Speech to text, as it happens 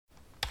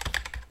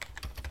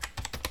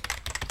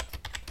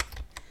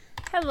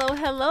Hello,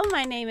 hello.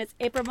 My name is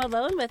April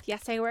Malone with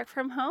Yes, I Work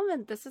From Home,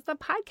 and this is the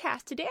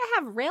podcast. Today I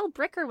have Rael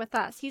Bricker with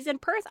us. He's in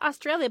Perth,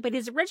 Australia, but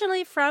he's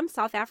originally from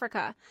South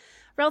Africa.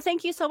 Rael,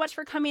 thank you so much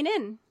for coming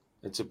in.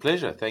 It's a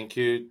pleasure. Thank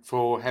you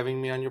for having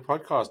me on your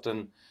podcast,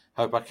 and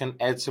hope I can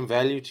add some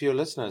value to your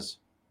listeners.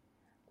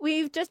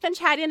 We've just been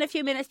chatting a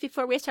few minutes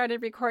before we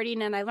started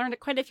recording, and I learned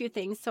quite a few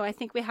things, so I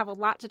think we have a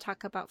lot to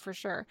talk about for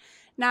sure.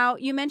 Now,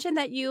 you mentioned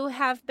that you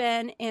have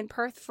been in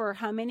Perth for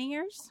how many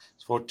years?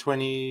 For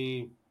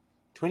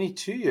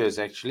 22 years,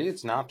 actually.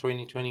 It's now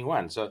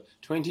 2021, so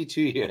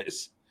 22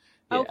 years.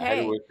 Yeah, Okay. I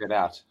had to work that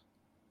out.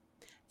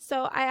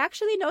 So I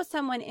actually know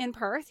someone in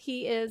Perth.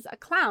 He is a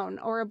clown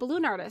or a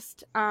balloon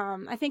artist.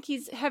 I think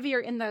he's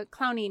heavier in the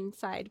clowning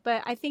side,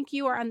 but I think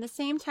you are on the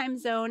same time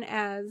zone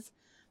as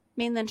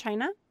mainland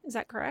China. Is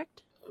that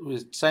correct? It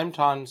was same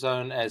time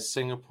zone as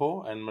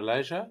Singapore and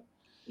Malaysia.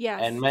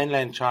 Yes. And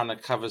mainland China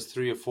covers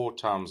 3 or 4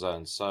 time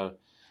zones. So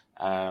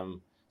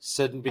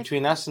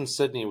between us and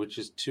Sydney, which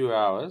is 2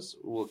 hours,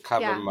 will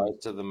cover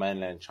most of the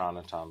mainland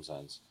China time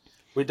zones.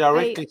 We're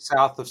directly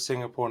south of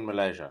Singapore and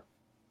Malaysia.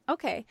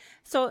 Okay.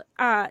 So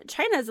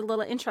China is a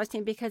little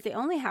interesting because they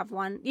only have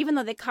one. Even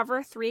though they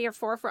cover 3 or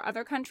 4 for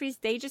other countries,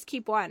 they just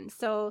keep one.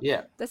 So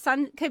the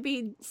sun could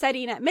be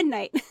setting at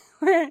midnight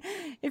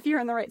if you're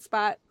in the right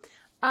spot.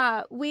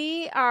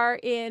 We are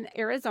in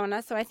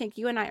Arizona, so I think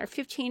you and I are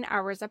 15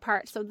 hours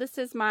apart. So this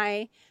is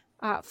my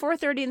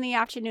 4:30 in the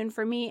afternoon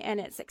for me, and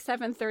it's like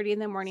 7:30 in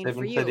the morning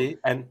for you.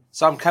 And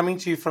so I'm coming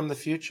to you from the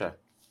future.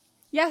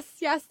 Yes.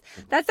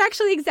 That's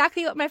actually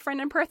exactly what my friend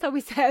in Perth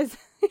always says.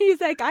 He's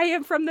like, I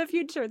am from the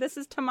future. This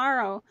is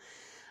tomorrow.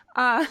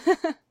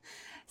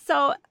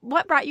 So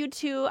what brought you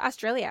to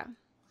Australia?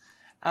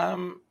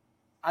 An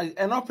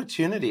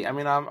opportunity. I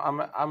mean,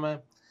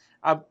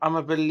 I'm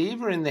a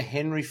believer in the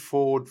Henry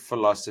Ford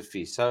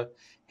philosophy. So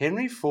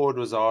Henry Ford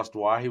was asked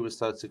why he was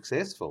so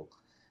successful.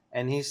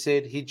 And he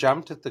said he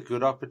jumped at the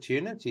good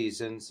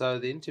opportunities. And so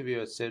the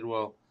interviewer said,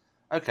 well,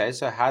 okay,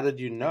 so how did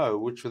you know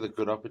which were the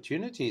good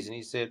opportunities? And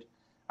he said,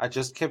 I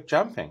just kept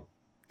jumping.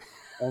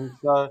 And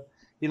so,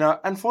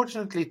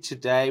 unfortunately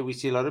today we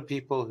see a lot of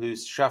people who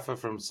suffer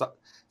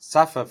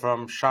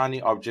from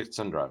shiny object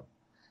syndrome.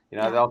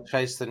 They'll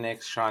chase the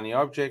next shiny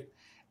object.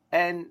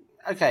 And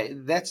okay,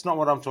 that's not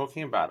what I'm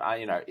talking about.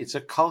 It's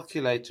a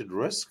calculated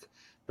risk,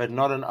 but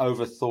not an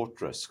overthought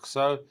risk.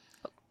 So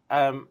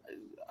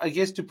I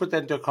guess to put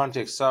that into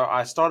context, so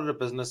I started a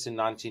business in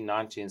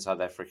 1990 in South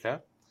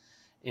Africa.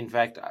 In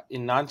fact,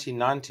 in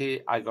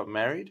 1990, I got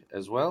married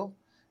as well,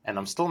 and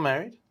I'm still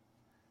married,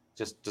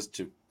 just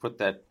to put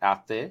that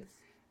out there.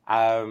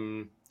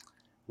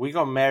 We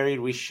got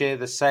married. We share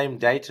the same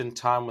date and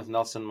time with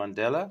Nelson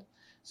Mandela.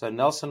 So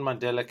Nelson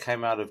Mandela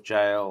came out of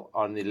jail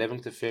on the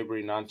 11th of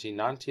February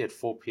 1990 at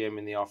 4 p.m.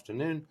 in the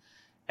afternoon.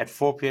 At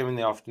 4 p.m. in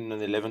the afternoon on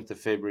the 11th of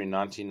February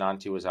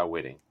 1990 was our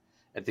wedding,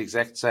 at the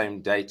exact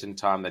same date and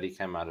time that he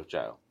came out of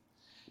jail.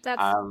 There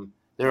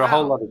are a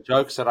whole lot of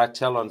jokes that I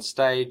tell on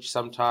stage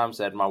sometimes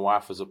that my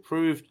wife has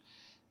approved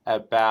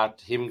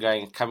about him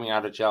coming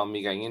out of jail,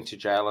 me going into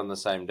jail on the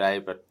same day,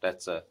 but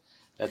that's a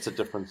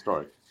different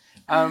story.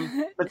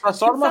 But I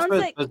started my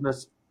first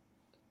business.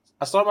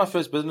 I started my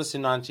first business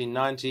in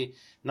 1990.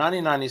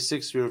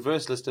 1996, we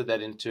reverse listed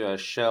that into a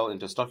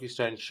stock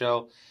exchange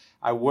shell.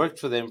 I worked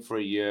for them for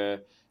a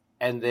year,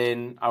 and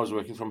then I was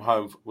working from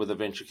home with a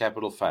venture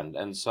capital fund.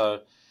 And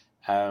so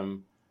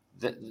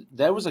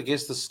that was, I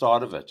guess, the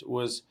start of it.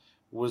 Was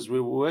we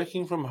were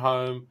working from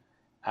home,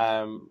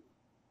 and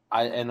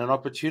an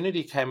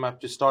opportunity came up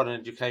to start an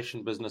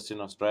education business in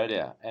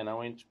Australia. And I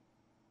went,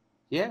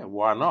 yeah,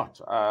 why not?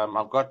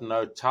 I've got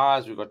no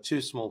ties. We've got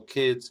 2 small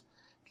kids,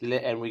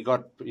 and we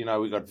got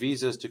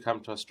visas to come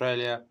to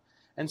Australia.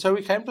 And so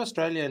we came to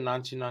Australia in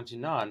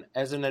 1999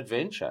 as an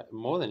adventure,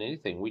 more than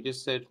anything. We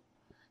just said,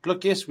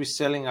 look, yes, we're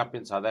selling up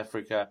in South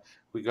Africa.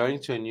 We're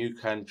going to a new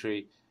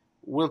country.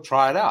 We'll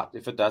try it out.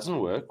 If it doesn't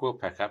work, we'll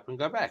pack up and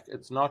go back.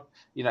 It's not,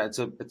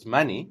 it's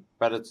money,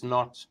 but it's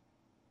not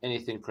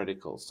anything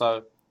critical.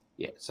 So,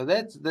 yeah, so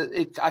that's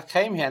it. I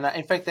came here, and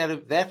in fact,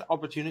 that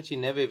opportunity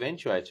never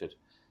eventuated.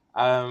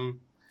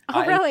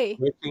 Really?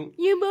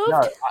 You moved?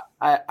 No,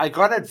 I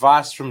got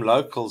advice from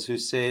locals who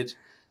said,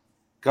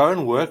 go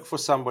and work for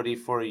somebody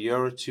for a year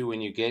or 2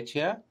 when you get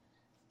here,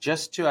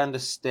 just to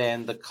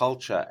understand the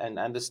culture and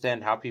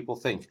understand how people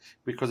think,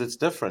 because it's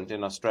different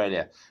in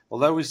Australia.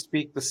 Although we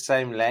speak the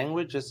same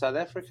language as South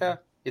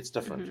Africa, it's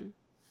different.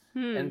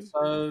 Mm-hmm. And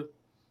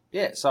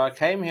so I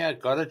came here,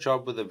 got a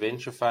job with a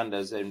venture fund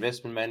as an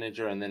investment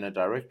manager and then a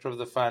director of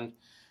the fund.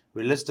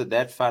 We listed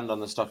that fund on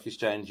the stock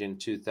exchange in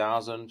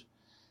 2000.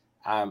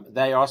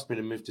 They asked me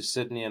to move to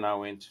Sydney, and I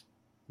went,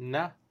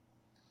 no.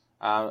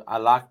 I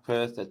like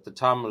Perth. At the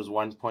time, it was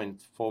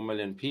 1.4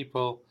 million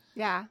people.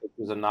 Yeah. It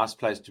was a nice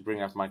place to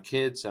bring up my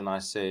kids. And I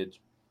said,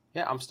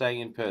 yeah, I'm staying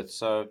in Perth.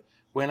 So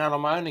went out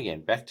on my own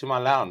again, back to my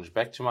lounge,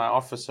 back to my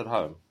office at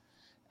home.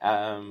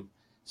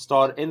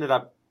 Ended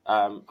up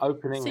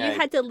opening. So you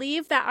had to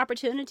leave that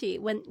opportunity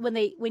when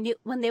they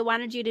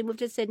wanted you to move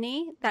to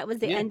Sydney. That was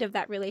the end of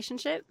that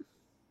relationship.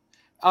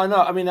 Oh, no.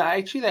 I mean,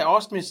 actually, they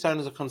asked me to stay on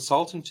as a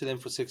consultant to them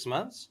for 6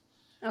 months,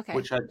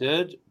 which I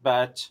did.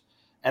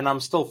 And I'm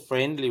still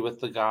friendly with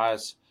the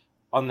guys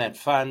on that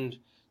fund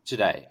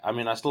today. I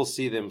mean, I still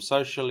see them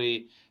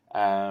socially.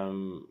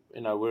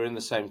 We're in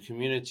the same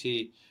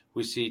community.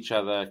 We see each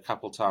other a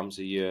couple times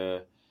a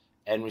year,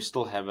 and we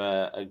still have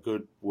a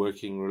good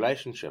working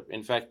relationship.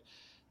 In fact,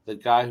 the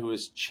guy who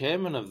is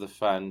chairman of the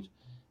fund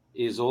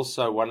is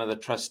also one of the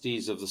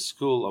trustees of the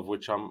school, of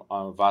which I'm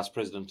vice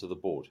president of the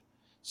board.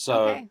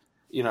 So,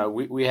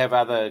 we have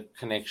other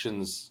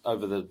connections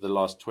over the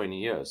last 20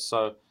 years.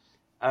 So,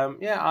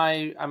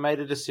 I made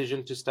a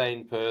decision to stay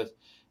in Perth,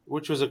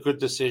 which was a good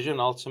decision.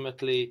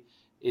 Ultimately,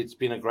 it's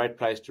been a great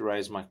place to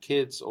raise my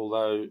kids,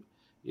 although,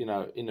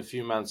 in a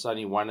few months,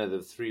 only one of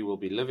the three will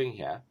be living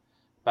here.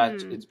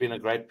 But it's been a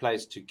great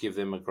place to give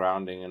them a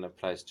grounding and a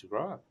place to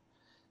grow up.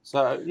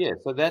 So,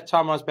 so that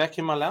time I was back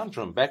in my lounge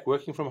room, back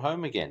working from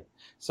home again.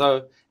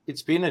 So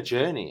it's been a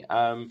journey.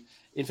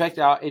 In fact,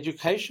 our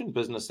education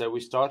business that we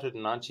started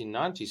in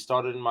 1990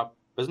 started in my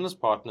business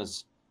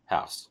partner's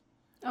house.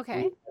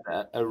 Okay. We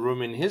had a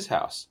room in his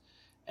house,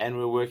 and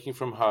we're working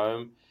from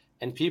home.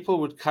 And people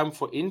would come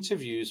for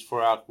interviews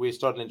we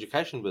started an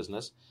education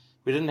business.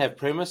 We didn't have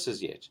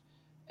premises yet.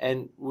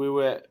 And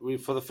we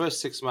for the first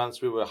 6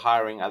 months, we were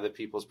hiring other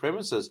people's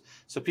premises.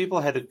 So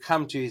people had to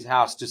come to his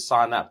house to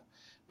sign up.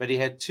 But he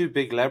had 2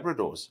 big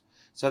Labradors.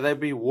 So they'd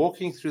be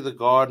walking through the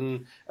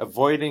garden,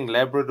 avoiding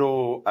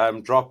Labrador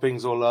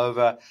droppings all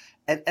over.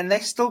 And they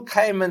still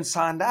came and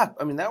signed up.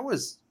 I mean, that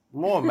was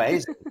more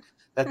amazing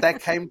that they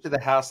came to the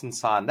house and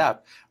signed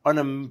up on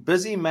a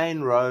busy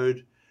main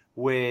road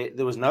where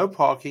there was no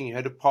parking. You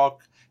had to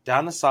park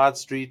down a side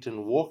street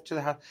and walk to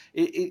the house.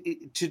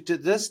 To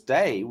this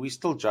day, we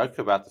still joke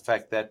about the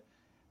fact that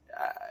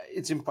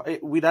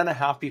we don't know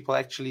how people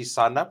actually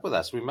signed up with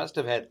us. We must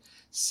have had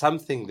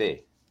something there.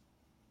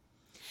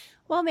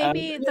 Well,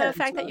 maybe the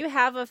fact that you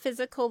have a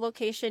physical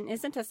location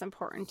isn't as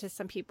important to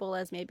some people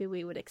as maybe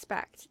we would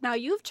expect. Now,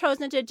 you've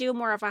chosen to do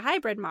more of a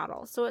hybrid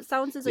model. So it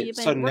sounds as though you've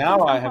been working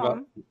from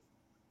home.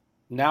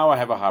 Now I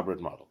have a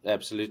hybrid model.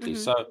 Absolutely.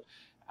 Mm-hmm.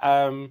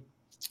 So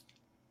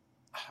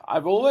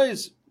I've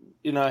always,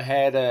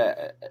 had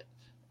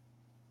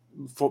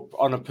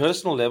on a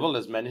personal level,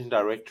 as managing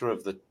director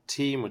of the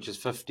team, which is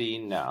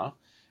 15 now,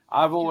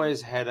 I've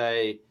always had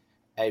a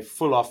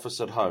full office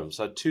at home.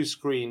 So 2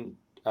 screen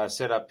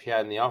set up here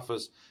in the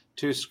office,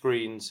 2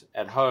 screens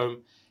at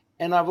home.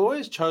 And I've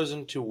always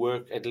chosen to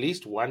work at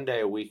least 1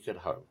 day a week at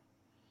home,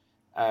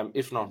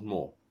 if not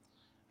more.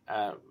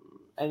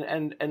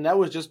 And that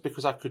was just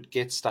because I could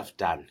get stuff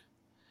done,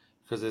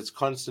 because there's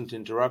constant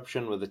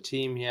interruption with the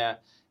team here,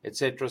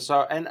 etc.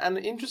 So, and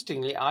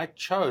interestingly, I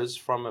chose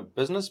from a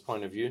business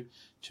point of view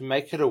to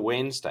make it a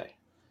Wednesday,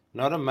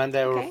 not a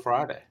Monday or a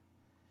Friday.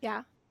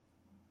 Yeah.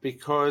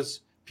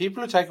 Because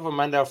people who take off a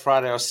Monday or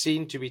Friday are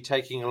seen to be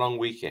taking a long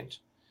weekend.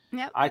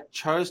 Yep. I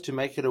chose to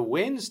make it a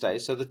Wednesday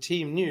so the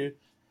team knew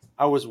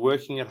I was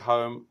working at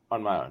home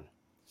on my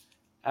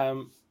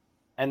own.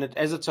 And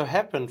as it so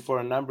happened, for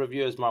a number of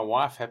years, my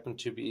wife happened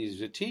to be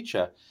a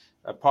teacher,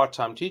 a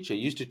part-time teacher,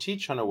 used to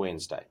teach on a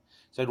Wednesday.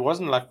 So it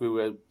wasn't like we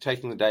were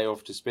taking the day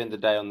off to spend the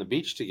day on the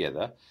beach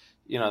together.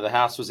 The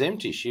house was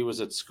empty. She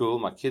was at school,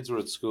 my kids were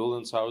at school,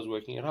 and so I was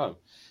working at home.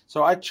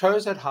 So I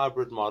chose that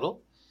hybrid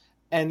model.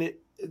 And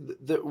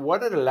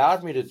what it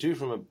allowed me to do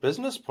from a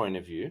business point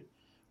of view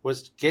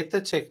was get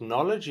the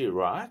technology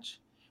right,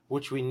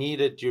 which we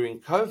needed during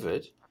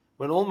COVID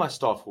when all my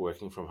staff were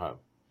working from home.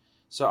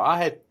 So I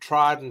had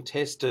tried and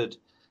tested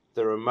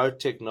the remote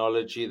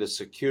technology, the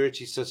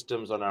security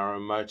systems on our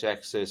remote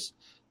access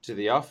to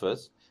the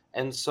office.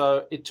 And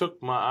so it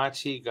took my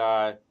IT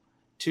guy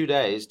 2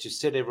 days to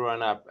set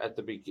everyone up at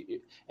the beginning.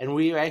 And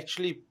we were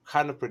actually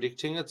kind of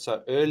predicting it.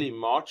 So early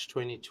March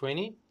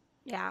 2020,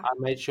 I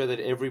made sure that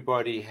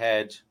everybody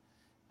had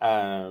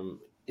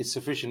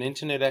sufficient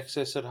internet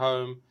access at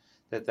home,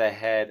 that they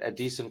had a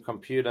decent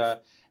computer.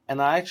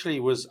 And I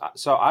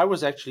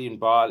was actually in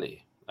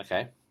Bali,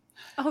 okay?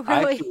 Oh, really?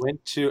 I actually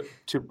went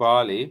to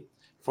Bali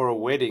for a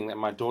wedding that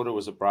my daughter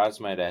was a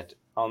bridesmaid at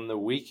on the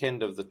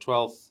weekend of the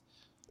 12th,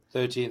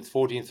 13th,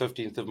 14th,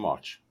 15th of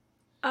March.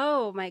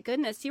 Oh, my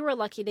goodness. You were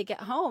lucky to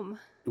get home.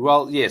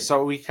 Well, yeah.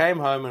 So we came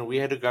home and we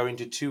had to go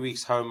into 2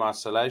 weeks home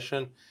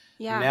isolation.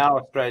 Yeah. Now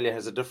Australia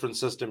has a different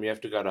system. You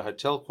have to go to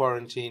hotel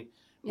quarantine.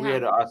 We had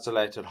to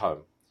isolate at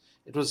home.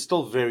 It was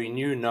still very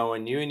new. No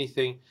one knew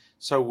anything.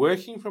 So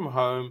working from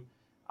home,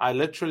 I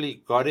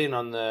literally got in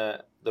on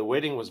the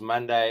wedding was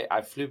Monday.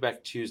 I flew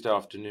back Tuesday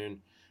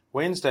afternoon.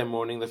 Wednesday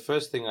morning, the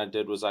first thing I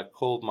did was I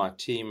called my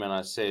team and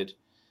I said,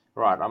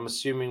 right, I'm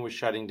assuming we're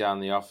shutting down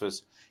the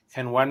office.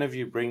 Can one of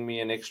you bring me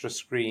an extra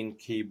screen,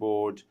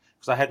 keyboard?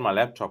 Because I had my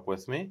laptop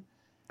with me.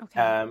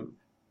 Okay.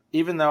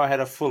 Even though I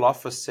had a full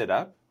office set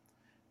up,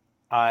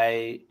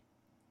 I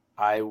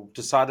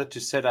decided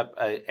to set up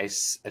a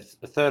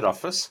third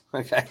office,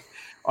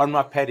 on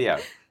my patio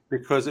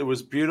because it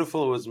was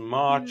beautiful. It was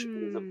March.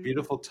 It was a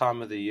beautiful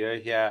time of the year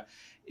here.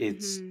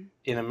 It's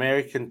in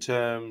American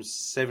terms,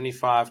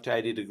 75 to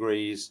 80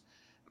 degrees.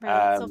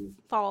 Right. So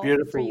fall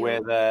beautiful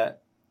weather.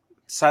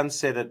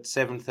 sunset at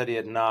 7:30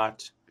 at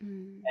night.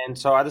 And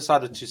so I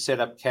decided to set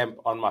up camp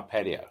on my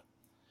patio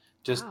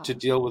just to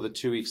deal with the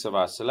 2 weeks of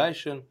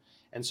isolation.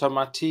 And so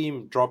my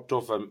team dropped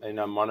off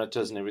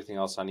monitors and everything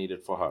else I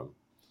needed for home.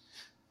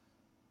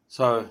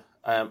 So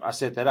I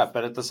set that up.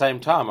 But at the same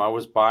time, I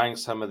was buying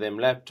some of them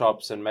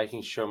laptops and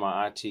making sure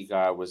my IT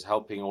guy was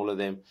helping all of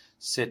them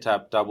set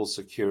up double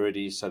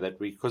security so that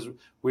because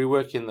we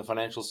work in the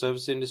financial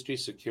service industry,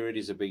 security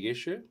is a big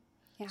issue.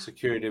 Yeah.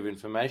 Security of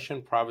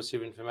information, privacy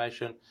of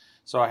information.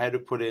 So I had to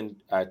put in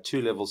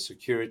 2-level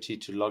security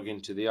to log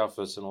into the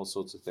office and all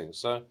sorts of things.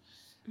 So,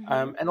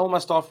 and all my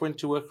staff went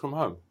to work from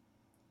home.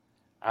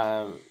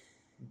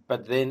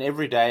 But then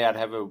every day I'd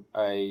have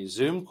a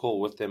Zoom call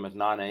with them at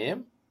 9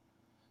 a.m.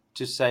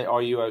 to say,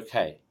 are you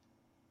okay?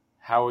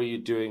 How are you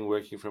doing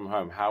working from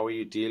home? How are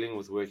you dealing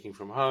with working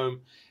from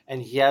home?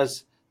 And he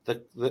has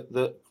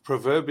the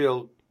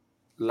proverbial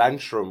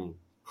lunchroom,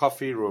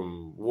 coffee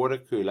room, water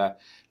cooler.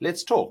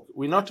 Let's talk.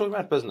 We're not talking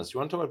about business. You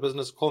want to talk about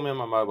business? Call me on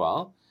my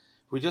mobile.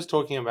 We're just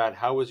talking about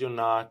how was your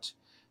night?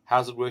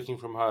 How's it working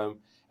from home?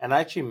 And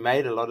I actually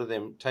made a lot of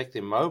them take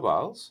their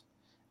mobiles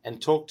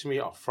and talk to me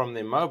from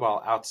their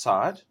mobile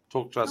outside,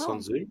 talk to us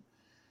on Zoom,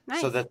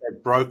 so that they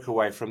broke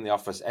away from the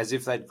office as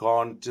if they'd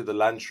gone to the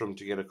lunchroom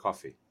to get a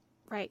coffee.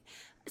 Right.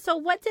 So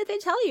what did they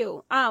tell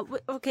you?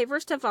 Okay,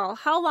 first of all,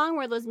 how long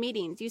were those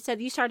meetings? You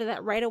said you started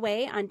that right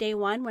away on day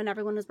one when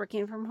everyone was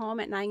working from home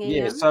at 9 a.m.?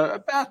 Yeah, so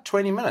about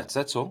 20 minutes,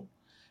 that's all.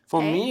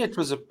 For me, it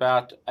was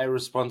about a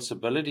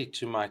responsibility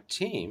to my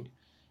team.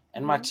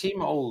 And my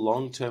team are all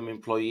long-term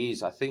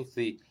employees. I think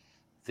the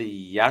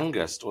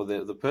youngest or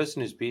the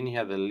person who's been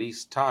here the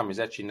least time is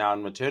actually now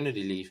on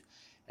maternity leave.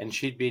 And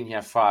she'd been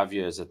here 5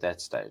 years at that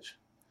stage.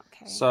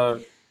 Okay.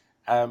 So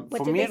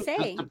what did they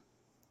say?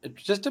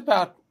 It's just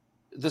about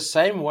the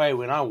same way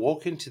when I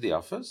walk into the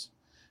office,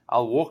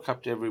 I'll walk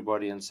up to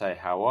everybody and say,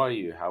 how are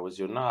you? How was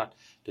your night?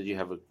 Did you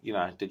have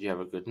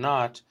a good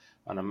night?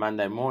 On a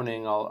Monday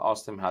morning, I'll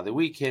ask them how the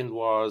weekend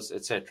was,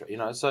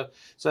 etc.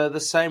 So the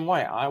same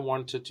way, I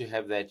wanted to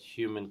have that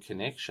human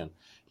connection.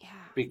 Yeah.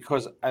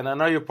 Because, and I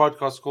know your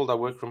podcast is called I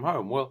Work From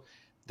Home. Well,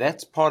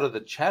 that's part of the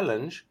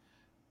challenge.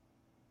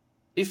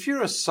 If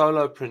you're a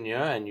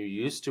solopreneur and you're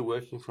used to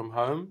working from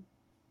home,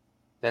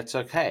 that's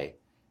okay.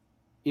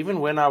 Even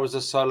when I was a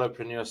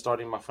solopreneur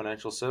starting my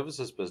financial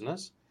services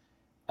business,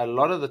 a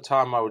lot of the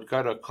time I would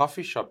go to a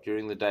coffee shop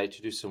during the day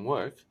to do some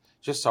work,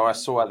 just so I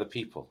saw other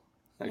people.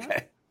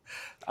 Okay.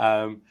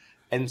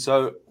 And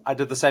so I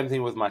did the same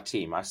thing with my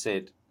team. I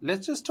said,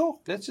 let's just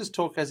talk. Let's just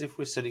talk as if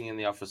we're sitting in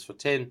the office for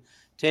 10,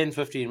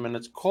 15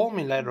 minutes. Call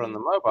me later on the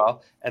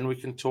mobile and we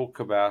can talk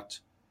about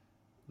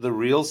the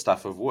real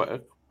stuff of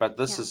work, but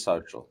this is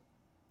social.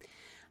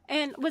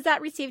 And was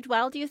that received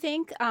well, do you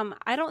think?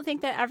 I don't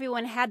think that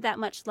everyone had that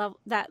much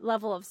that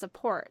level of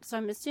support. So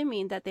I'm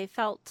assuming that they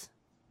felt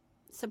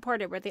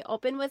supported. Were they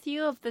open with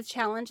you of the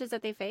challenges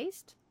that they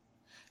faced?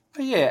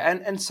 Yeah,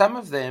 and some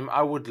of them,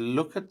 I would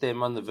look at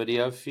them on the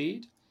video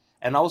feed,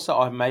 and also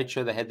I made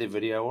sure they had their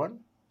video on.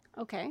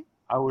 Okay.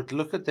 I would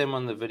look at them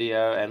on the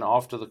video, and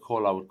after the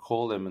call, I would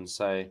call them and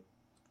say,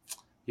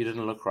 you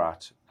didn't look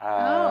right.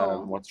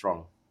 What's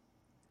wrong?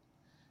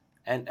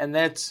 And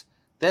that's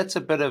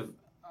a bit of,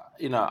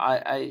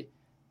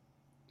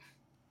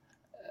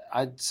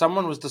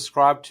 someone was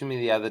described to me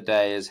the other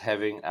day as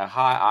having a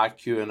high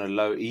IQ and a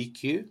low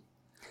EQ,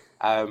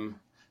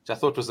 which I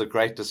thought was a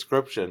great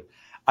description.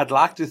 I'd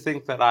like to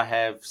think that I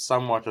have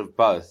somewhat of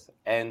both.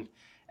 And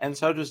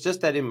so it was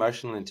just that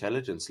emotional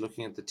intelligence,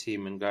 looking at the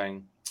team and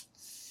going,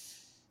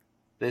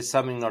 there's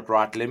something not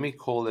right. Let me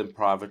call them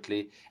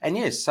privately. And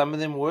yes, some of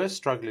them were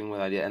struggling with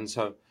the idea. And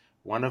so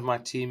one of my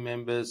team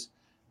members,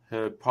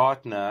 her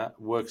partner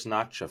works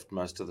night shift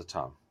most of the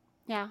time.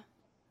 Yeah.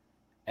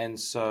 And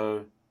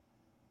so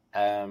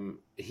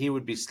he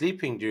would be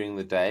sleeping during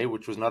the day,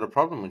 which was not a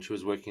problem when she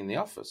was working in the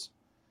office.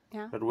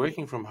 Yeah. But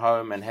working from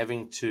home and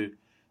having to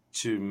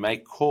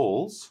make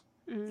calls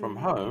from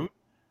home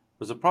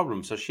was a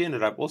problem. So she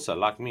ended up also,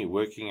 like me,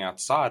 working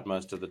outside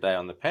most of the day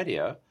on the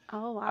patio.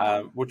 Oh,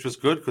 wow. Which was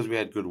good because we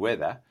had good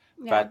weather.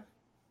 Yeah.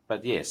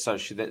 But yes, so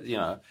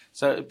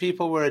so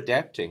people were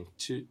adapting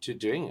to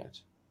doing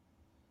it.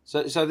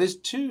 So there's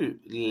two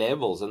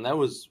levels, and that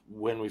was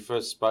when we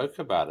first spoke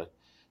about it.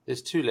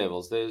 There's two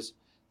levels. There's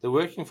the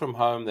working from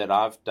home that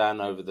I've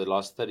done over the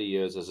last 30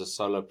 years as a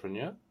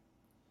solopreneur,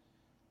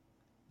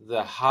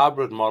 the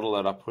hybrid model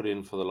that I put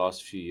in for the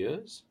last few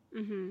years,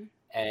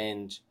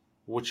 and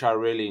which I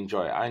really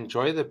enjoy. I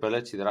enjoy the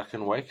ability that I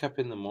can wake up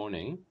in the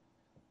morning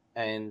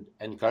and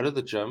go to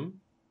the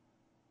gym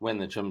when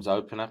the gyms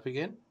open up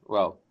again.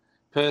 Well,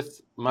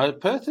 Perth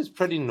is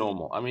pretty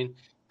normal. I mean,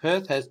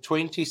 Perth has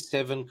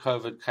 27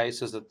 COVID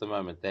cases at the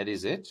moment. That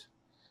is it.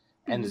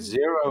 And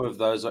 0 of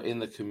those are in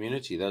the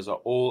community. Those are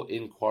all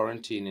in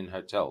quarantine in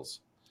hotels.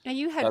 And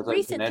you had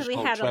recently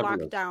had a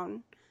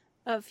lockdown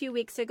a few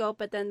weeks ago,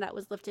 but then that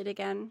was lifted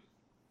again.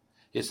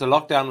 Yes, the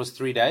lockdown was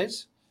 3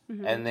 days.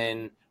 And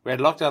then we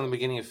had lockdown in the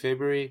beginning of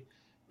February.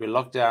 We had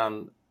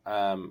lockdown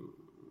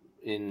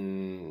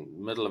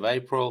in middle of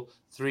April,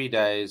 3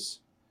 days.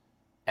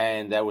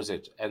 and that was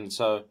it. And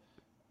so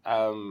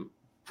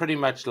pretty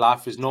much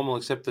life is normal,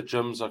 except the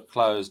gyms are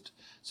closed.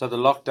 So the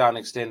lockdown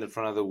extended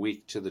for another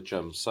week to the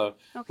gyms. So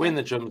when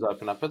the gyms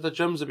open up, but the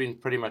gyms have been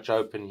pretty much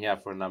open here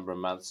for a number of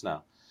months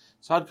now.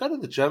 So I'd go to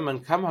the gym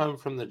and come home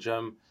from the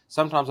gym.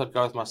 Sometimes I'd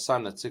go with my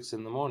son at 6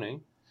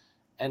 a.m.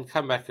 and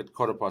come back at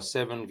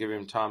 7:15, give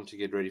him time to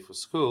get ready for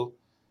school.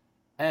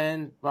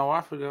 And my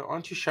wife would go,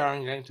 "Aren't you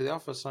showering going to the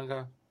office?" And I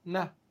go,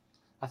 "No,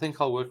 I think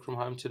I'll work from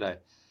home today.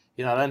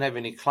 I don't have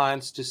any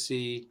clients to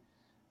see.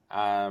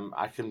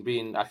 I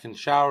can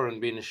shower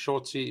and be in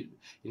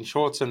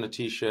shorts and a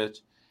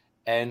t-shirt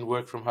and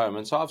work from home."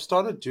 And so I've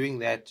started doing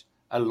that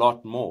a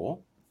lot more,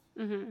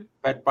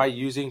 but by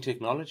using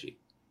technology.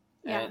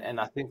 Yeah. And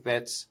I think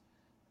that's,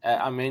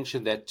 I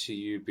mentioned that to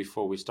you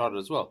before we started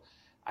as well.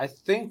 I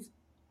think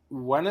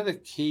one of the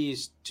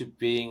keys to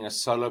being a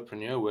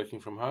solopreneur working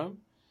from home,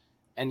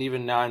 and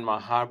even now in my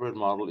hybrid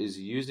model, is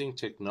using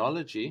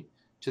technology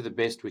to the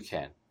best we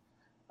can.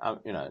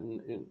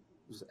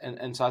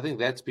 And so I think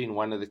that's been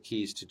one of the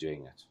keys to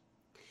doing it.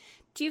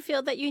 Do you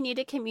feel that you need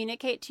to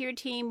communicate to your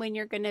team when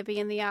you're going to be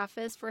in the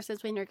office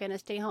versus when you're going to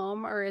stay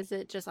home, or is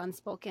it just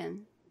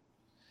unspoken?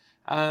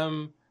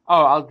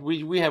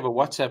 We have a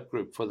WhatsApp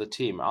group for the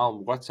team.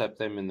 I'll WhatsApp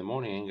them in the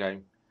morning and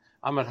go,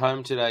 "I'm at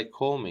home today,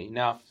 call me."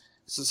 Now,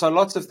 so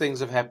lots of things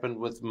have happened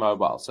with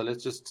mobile. So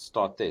let's just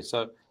start there.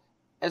 So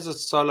as a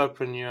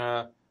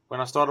solopreneur, when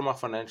I started my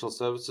financial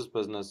services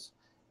business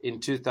in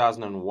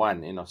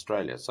 2001 in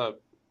Australia, so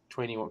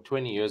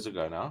 20 years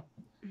ago now,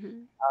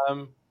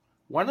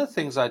 one of the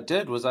things I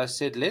did was I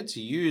said, let's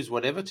use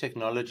whatever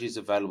technology is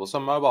available. So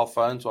mobile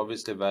phones were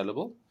obviously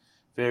available,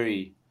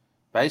 very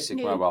basic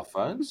mobile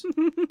phones,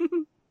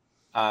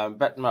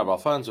 but mobile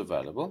phones were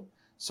available.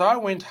 So I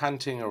went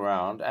hunting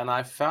around and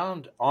I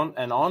found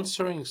an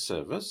answering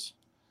service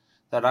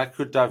that I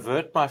could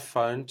divert my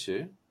phone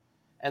to,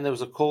 and there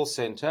was a call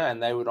center,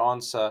 and they would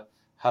answer,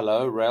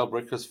 "Hello,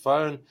 Railbricker's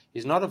phone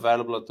is not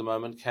available at the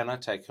moment. Can I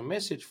take a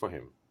message for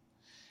him?"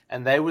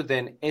 And they would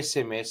then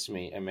SMS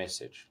me a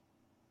message.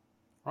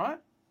 Right?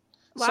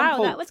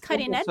 Wow, that was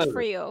cutting edge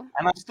for you.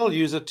 And I still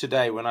use it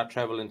today when I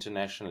travel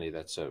internationally,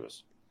 that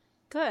service.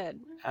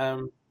 Good.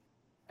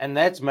 And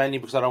that's mainly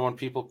because I don't want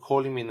people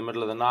calling me in the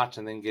middle of the night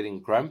and then getting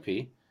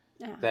grumpy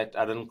that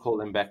I didn't call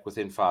them back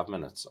within 5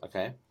 minutes.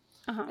 Okay.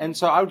 And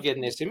so I would get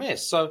an SMS.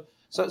 So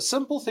a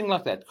simple thing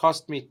like that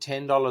cost me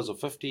 $10 or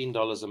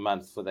 $15 a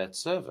month for that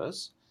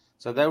service.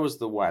 So that was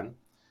the one.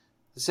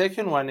 The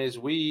second one is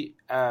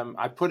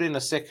I put in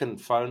a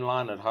second phone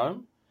line at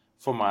home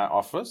for my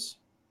office.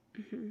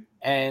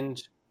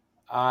 And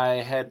I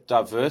had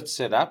divert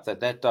set up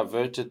that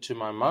diverted to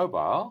my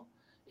mobile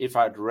if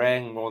I'd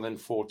rang more than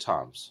 4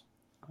 times.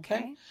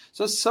 Okay.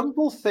 So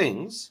simple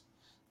things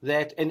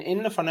that, and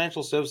in the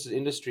financial services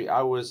industry,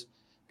 I was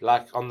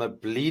like on the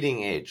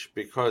bleeding edge,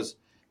 because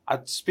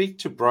I'd speak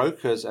to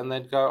brokers and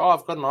they'd go, "Oh,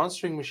 I've got an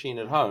answering machine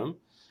at home."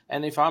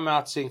 And if I'm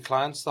out seeing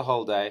clients the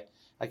whole day,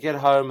 I get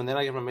home and then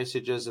I get my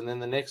messages, and then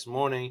the next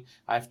morning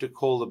I have to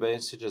call the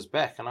messages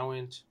back. And I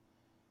went,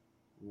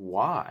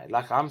 why?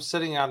 Like, I'm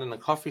sitting out in a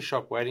coffee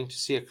shop waiting to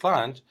see a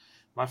client.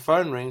 My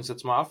phone rings.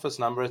 It's my office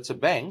number. It's a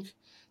bank.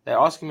 They're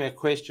asking me a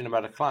question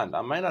about a client.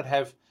 I may not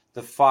have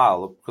the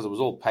file, because it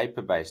was all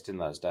paper-based in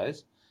those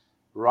days,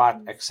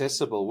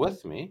 accessible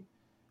with me,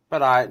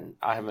 but I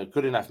have a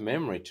good enough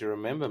memory to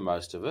remember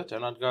most of it.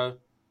 And I'd go,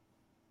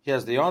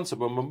 "Here's the answer.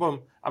 Boom, boom,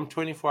 boom." I'm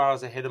 24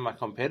 hours ahead of my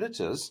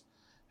competitors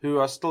who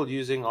are still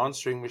using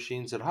answering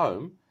machines at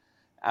home.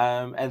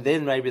 And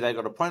then maybe they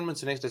got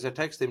appointments the next day. So it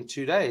takes them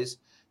 2 days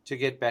to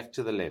get back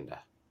to the lender.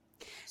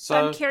 So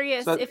I'm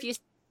curious if you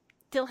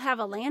still have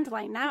a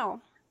landline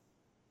now.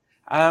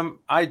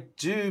 I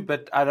do,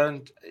 but I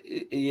don't.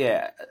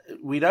 Yeah,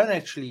 we don't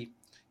actually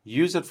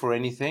use it for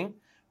anything.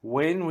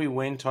 When we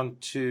went on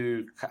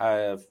to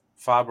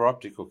fiber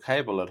optical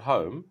cable at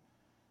home,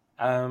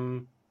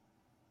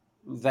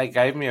 they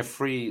gave me a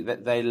free.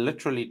 They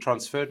literally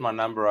transferred my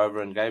number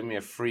over and gave me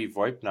a free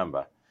VoIP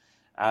number.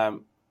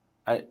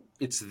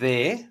 It's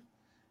there.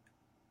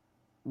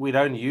 We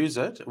don't use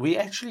it. We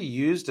actually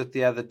used it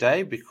the other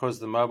day because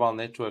the mobile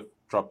network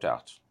dropped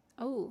out.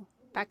 Oh,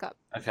 back up.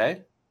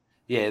 Okay.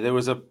 Yeah, there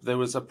was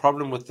a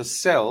problem with the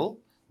cell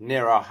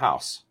near our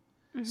house.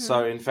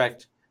 So in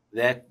fact,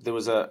 there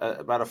was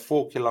about a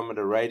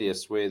 4-kilometer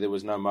radius where there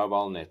was no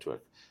mobile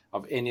network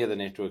of any of the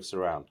networks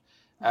around.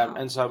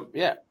 And so,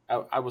 yeah,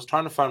 I was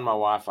trying to phone my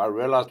wife. I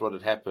realized what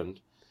had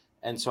happened,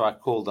 and so I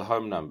called the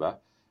home number,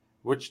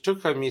 which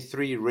took me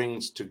 3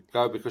 rings to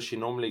go, because she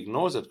normally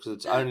ignores it because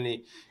it's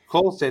only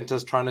call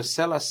centers trying to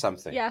sell us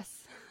something.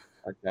 Yes.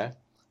 Okay.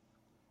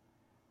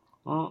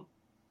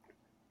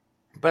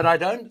 But I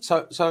don't.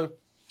 So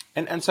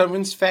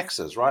it's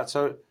faxes, right?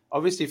 So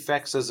obviously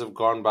faxes have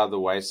gone by the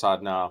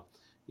wayside now.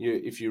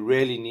 If you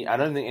really need, I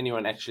don't think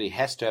anyone actually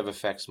has to have a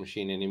fax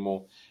machine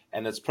anymore,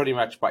 and it's pretty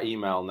much by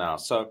email now.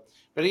 So,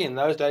 but in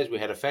those days we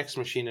had a fax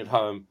machine at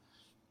home,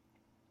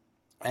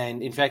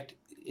 and in fact,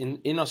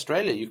 in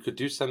Australia you could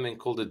do something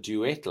called a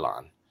duet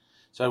line.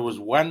 So it was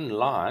one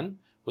line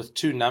with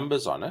 2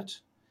 numbers on it,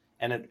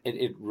 and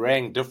it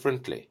rang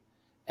differently.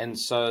 And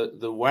so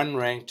the one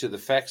rang to the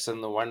fax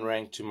and the one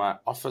rang to my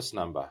office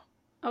number.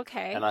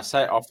 Okay. And I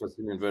say office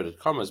in inverted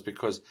commas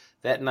because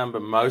that number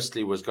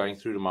mostly was going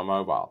through to my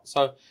mobile.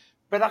 So,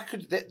 but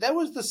that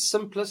was the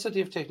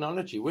simplicity of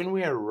technology. When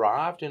we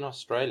arrived in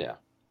Australia,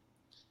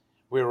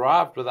 we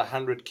arrived with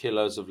 100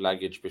 kilos of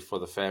luggage before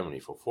the family,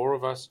 for 4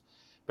 of us.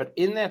 But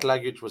in that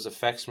luggage was a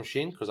fax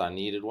machine because I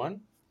needed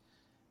one,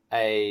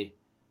 a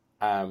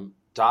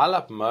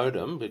dial-up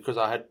modem because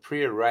I had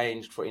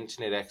pre-arranged for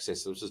internet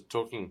access. This was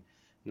talking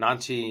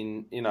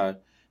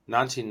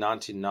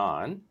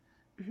 1999.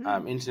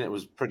 Internet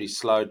was pretty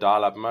slow,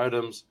 dial-up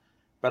modems,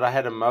 but I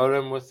had a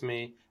modem with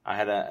me. I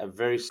had a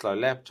very slow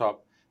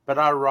laptop, but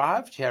I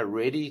arrived here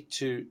ready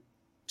to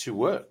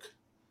work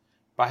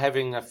by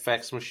having a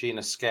fax machine,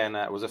 a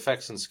scanner. It was a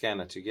fax and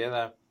scanner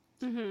together,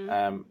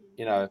 a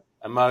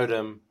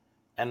modem,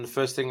 and the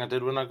first thing I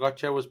did when I got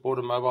here was bought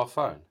a mobile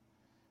phone.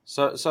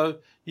 So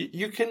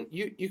you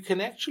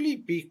can actually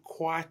be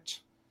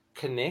quite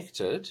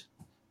connected,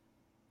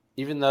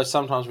 even though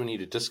sometimes we need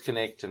to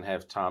disconnect and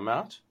have time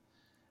out.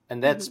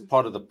 And that's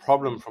part of the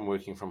problem from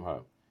working from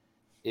home,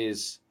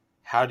 is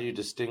how do you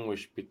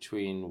distinguish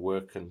between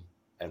work and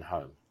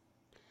home?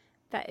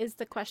 That is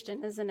the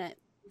question, isn't it?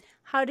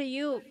 How do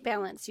you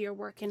balance your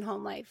work and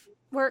home life?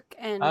 Work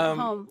and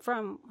home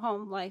from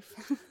home life?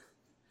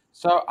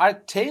 So I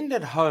tend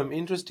at home,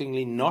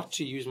 interestingly, not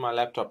to use my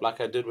laptop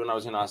like I did when I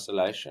was in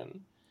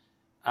isolation.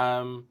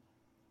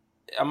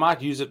 I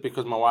might use it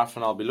because my wife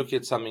and I will be looking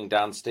at something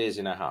downstairs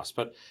in our house.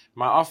 But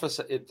my office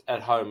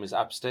at home is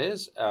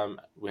upstairs.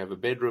 We have a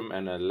bedroom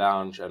and a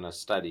lounge and a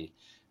study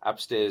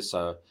upstairs.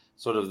 So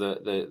sort of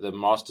the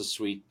master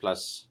suite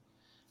plus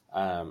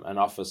an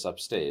office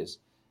upstairs.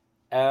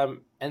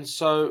 And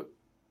so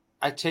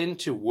I tend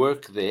to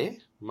work there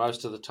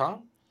most of the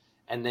time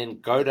and then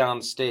go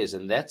downstairs.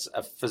 And that's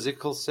a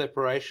physical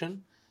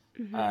separation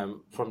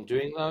from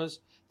doing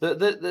those.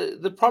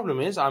 The problem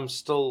is I'm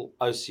still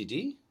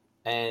OCD.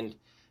 And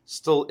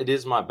still, it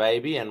is my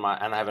baby, and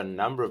I have a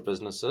number of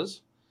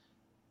businesses,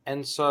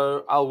 and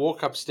so I'll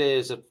walk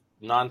upstairs at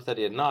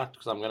 9:30 at night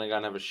because I'm going to go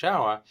and have a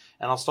shower,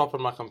 and I'll stop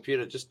on my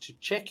computer just to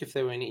check if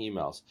there were any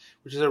emails,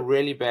 which is a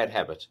really bad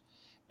habit,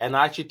 and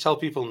I actually tell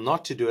people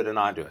not to do it, and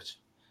I do it.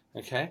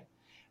 Okay,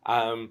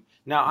 now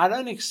I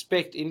don't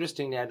expect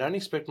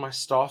my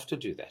staff to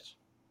do that.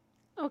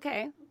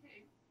 Okay.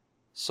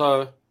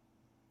 So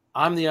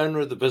I'm the owner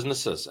of the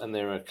businesses, and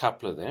there are a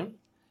couple of them.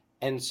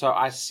 And so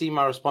I see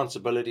my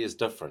responsibility as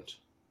different.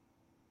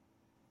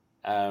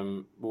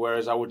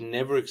 Whereas I would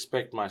never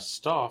expect my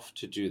staff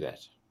to do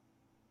that.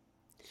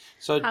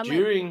 So How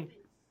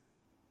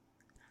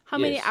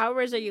many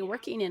hours are you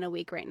working in a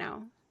week right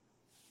now?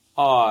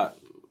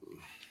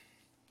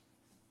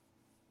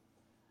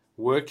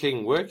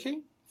 Working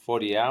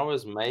 40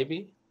 hours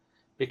maybe,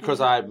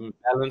 because I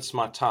balance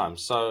my time.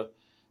 So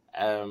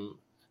I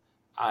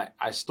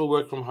still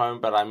work from home,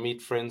 but I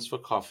meet friends for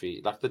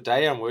coffee. Like the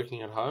day I'm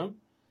working at home,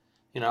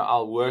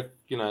 I'll work,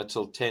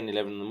 till 10,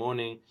 11 in the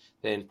morning,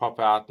 then pop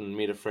out and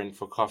meet a friend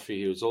for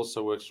coffee who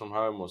also works from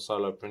home or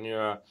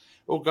solopreneur,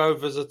 or go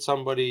visit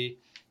somebody,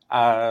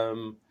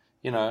 go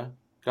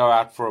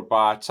out for a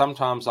bite.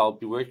 Sometimes I'll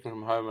be working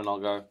from home and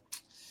I'll go,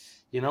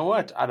 you know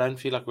what? I don't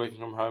feel like working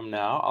from home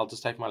now. I'll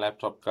just take my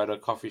laptop, go to a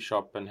coffee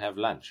shop and have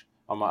lunch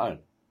on my own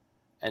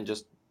and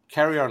just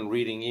carry on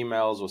reading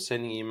emails or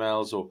sending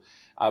emails. Or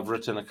I've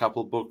written a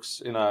couple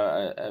books,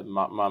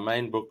 my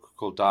main book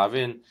called Dive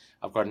In.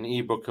 I've got an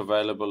ebook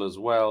available as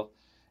well.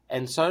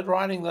 And so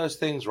writing those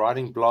things,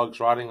 writing blogs,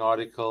 writing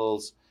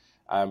articles,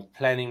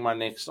 planning my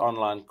next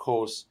online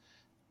course,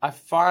 I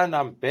find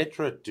I'm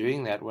better at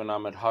doing that when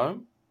I'm at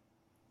home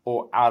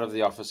or out of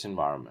the office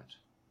environment.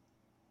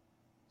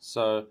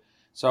 So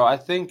I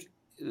think,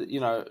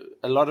 a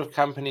lot of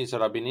companies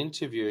that I've been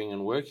interviewing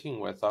and working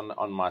with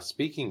on my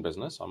speaking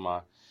business,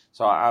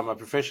 so I'm a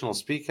professional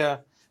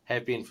speaker,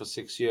 have been for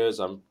 6 years.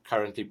 I'm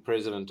currently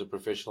president of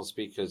Professional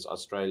Speakers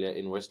Australia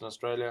in Western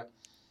Australia,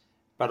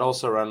 but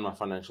also run my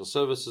financial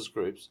services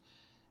groups.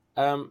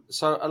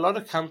 So a lot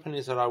of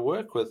companies that I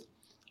work with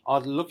are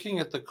looking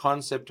at the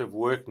concept of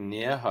work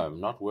near home,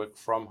 not work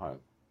from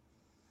home.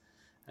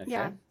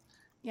 Okay?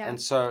 Yeah.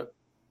 And so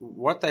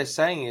what they're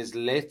saying is,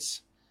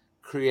 let's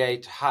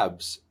create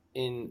hubs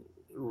in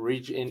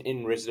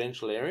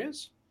residential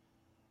areas,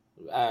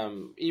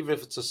 even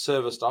if it's a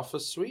serviced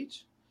office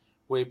suite,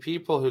 where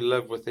people who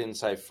live within,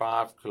 say,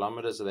 5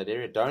 kilometers of that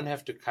area don't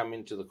have to come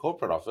into the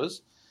corporate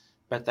office,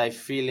 but they're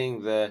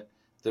feeling the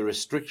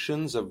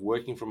restrictions of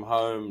working from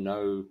home,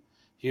 no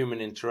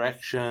human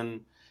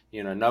interaction,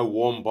 no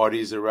warm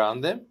bodies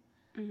around them.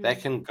 Mm-hmm. They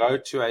can go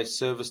to a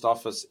serviced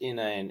office in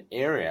an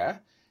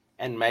area,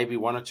 and maybe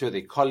one or two of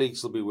their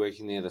colleagues will be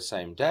working there the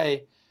same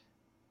day,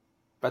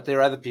 but there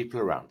are other people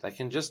around. They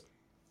can just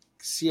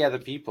see other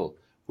people.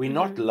 We're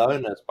not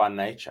loners by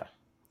nature.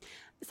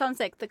 It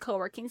sounds like the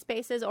co-working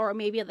spaces, or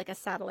maybe like a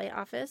satellite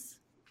office.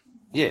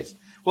 Yes.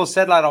 Well,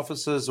 satellite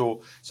offices,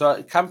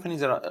 so companies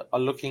that are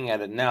looking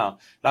at it now,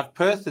 like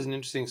Perth is an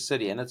interesting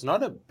city, and it's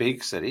not a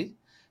big city.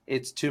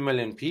 It's 2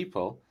 million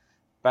people,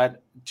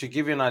 But to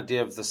give you an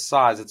idea of the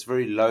size, it's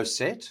very low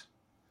set.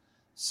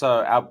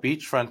 So our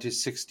beachfront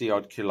is 60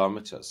 odd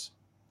kilometers.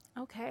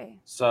 Okay.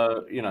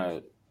 So,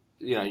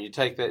 you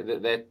take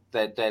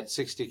that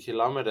 60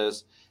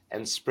 kilometers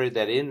and spread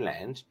that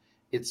inland,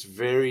 it's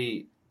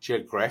very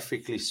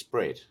geographically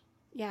spread.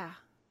 Yeah.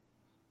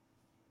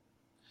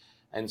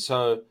 And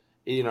so,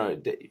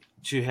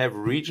 to have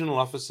regional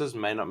offices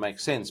may not make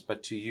sense,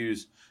 but to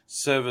use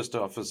serviced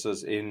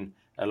offices in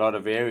a lot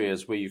of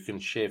areas where you can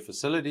share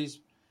facilities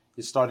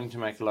is starting to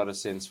make a lot of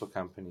sense for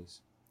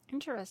companies.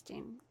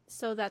 Interesting.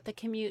 So that the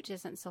commute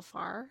isn't so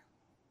far.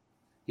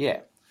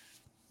 Yeah.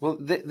 Well,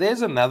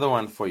 there's another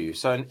one for you.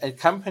 So a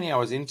company I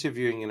was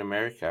interviewing in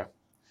America,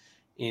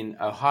 in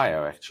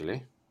Ohio,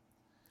 actually.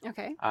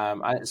 Okay.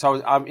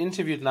 I've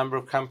interviewed a number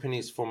of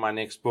companies for my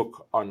next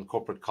book on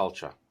corporate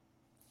culture.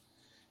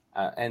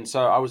 And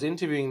so I was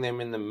interviewing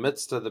them in the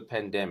midst of the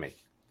pandemic.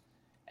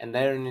 And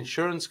they're an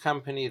insurance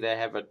company. They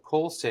have a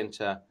call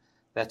center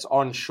that's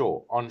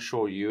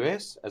onshore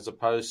US, as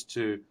opposed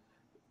to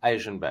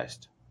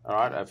Asian-based, all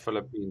right,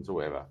 Philippines or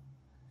wherever.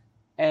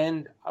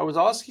 And I was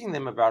asking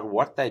them about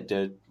what they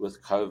did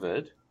with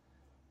COVID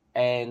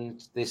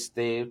and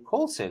their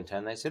call center.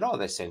 And they said,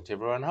 they sent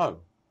everyone home.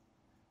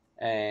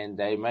 And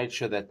they made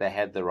sure that they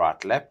had the right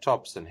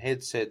laptops and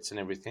headsets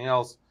and everything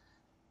else.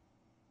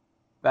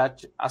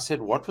 But I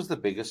said, what was the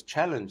biggest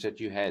challenge that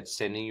you had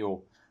sending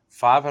your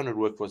 500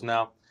 workforce?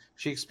 Now,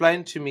 she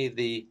explained to me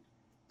the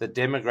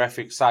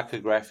demographic,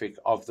 psychographic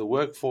of the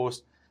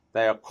workforce.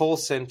 They are call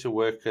center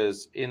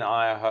workers in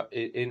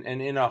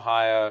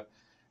Ohio,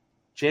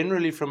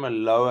 generally from a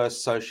lower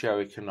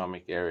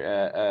socioeconomic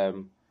area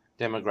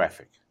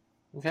demographic.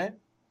 Okay?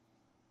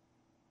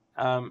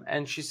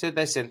 And she said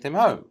they sent them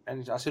home.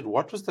 And I said,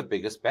 what was the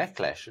biggest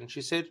backlash? And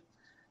she said,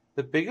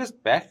 the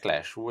biggest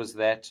backlash was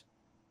that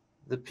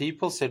the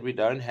people said we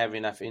don't have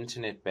enough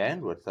internet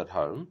bandwidth at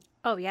home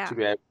to be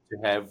able to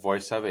have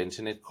voice over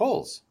internet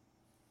calls.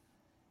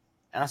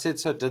 And I said,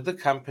 so did the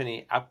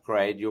company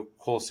upgrade your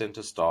call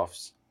center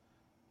staff's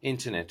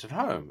internet at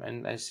home?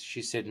 And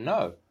she said,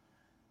 no.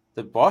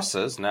 The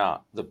bosses,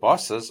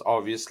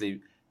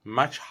 obviously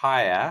much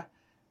higher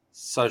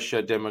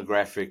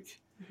socio-demographic,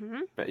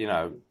 but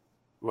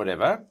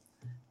whatever,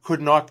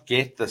 could not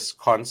get this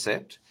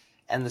concept.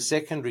 And the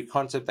secondary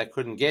concept they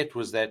couldn't get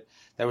was that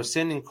they were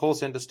sending call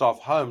center staff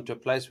home to a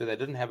place where they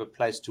didn't have a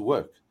place to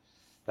work.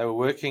 They were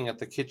working at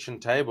the kitchen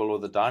table or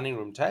the dining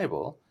room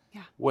table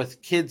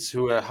with kids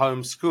who were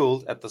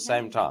homeschooled at the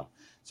same time.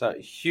 So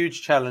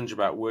huge challenge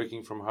about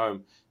working from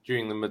home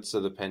during the midst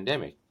of the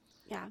pandemic.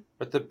 Yeah.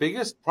 But the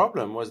biggest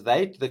problem was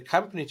the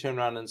company turned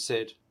around and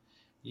said,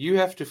 you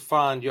have to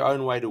find your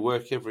own way to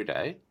work every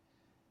day.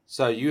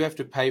 So you have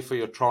to pay for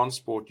your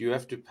transport. You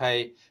have to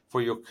pay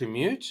for your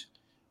commute.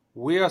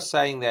 We are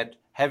saying that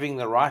having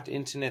the right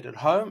internet at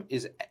home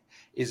is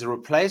a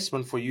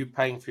replacement for you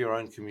paying for your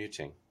own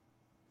commuting.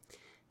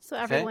 So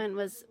everyone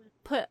was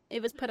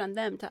put on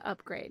them to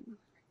upgrade.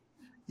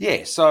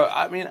 Yeah. So,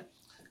 I mean,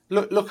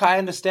 look, I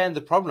understand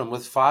the problem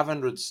with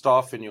 500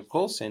 staff in your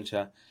call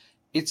center.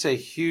 It's a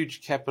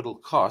huge capital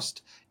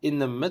cost in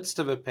the midst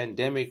of a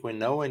pandemic when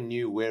no one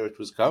knew where it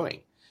was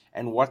going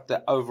and what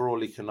the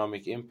overall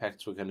economic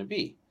impacts were going to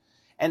be.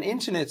 And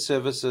internet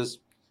services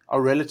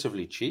are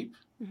relatively cheap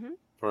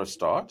for a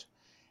start.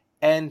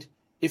 And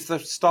if the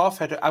staff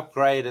had to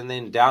upgrade and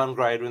then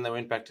downgrade when they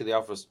went back to the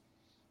office,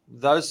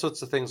 those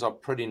sorts of things are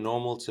pretty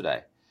normal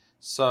today.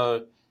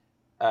 So,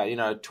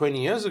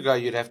 20 years ago,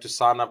 you'd have to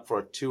sign up for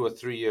a 2 or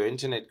 3 year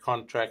internet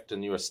contract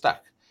and you were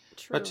stuck.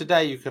 True. But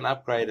today you can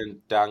upgrade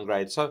and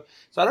downgrade. So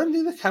I don't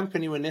think the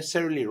company were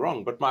necessarily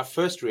wrong. But my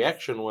first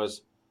reaction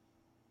was,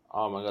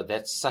 oh my God,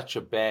 that's such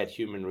a bad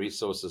human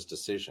resources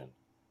decision.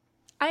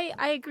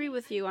 I agree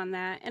with you on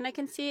that. And I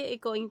can see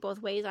it going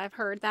both ways. I've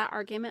heard that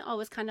argument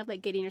always kind of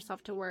like getting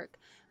yourself to work.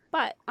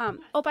 But,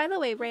 by the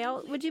way,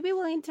 Rael, would you be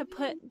willing to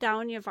put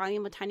down your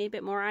volume a tiny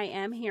bit more? I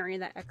am hearing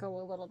that echo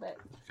a little bit.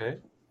 Okay.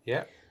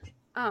 Yeah.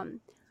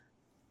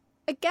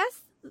 I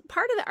guess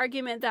part of the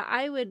argument that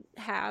I would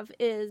have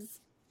is,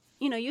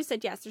 you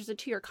said, yes, there's a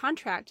 2-year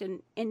contract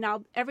and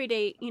now every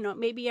day,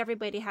 maybe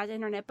everybody has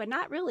internet, but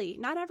not really.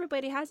 Not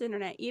everybody has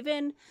internet.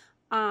 Even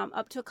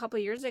up to a couple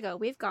of years ago,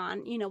 we've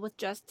gone, with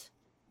just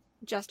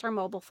our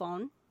mobile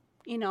phone,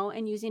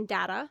 and using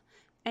data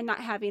and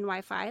not having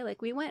Wi-Fi.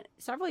 Like we went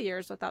several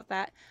years without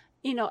that,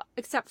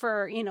 except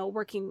for,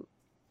 working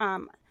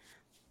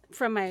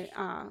from my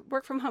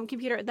work from home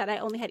computer that I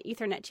only had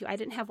Ethernet to. I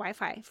didn't have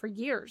Wi-Fi for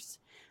years.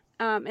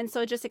 And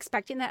so just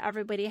expecting that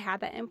everybody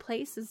had that in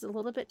place is a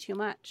little bit too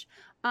much.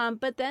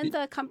 But then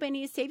the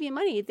company is saving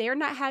money. They're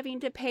not having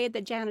to pay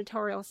the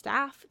janitorial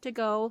staff to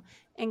go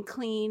and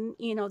clean,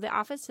 the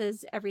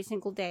offices every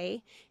single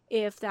day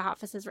if the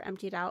offices were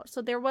emptied out.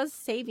 So there was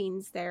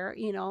savings there,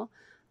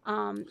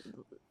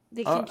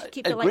 they can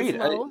keep the lights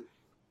low.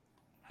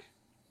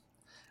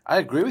 I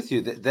agree with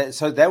you.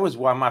 So that was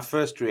why my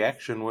first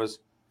reaction was,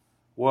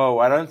 whoa,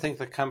 I don't think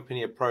the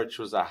company approach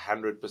was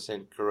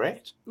 100%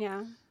 correct.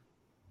 Yeah.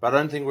 But I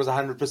don't think it was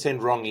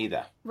 100% wrong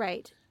either.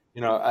 Right.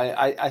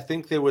 I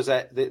think there's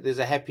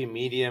a happy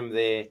medium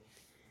there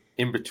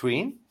in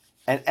between.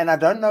 And I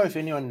don't know if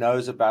anyone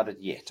knows about it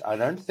yet. I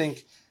don't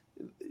think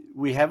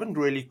we haven't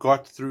really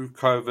got through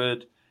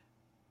COVID.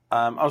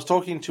 I was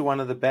talking to one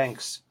of the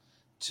banks,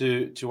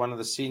 to one of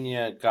the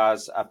senior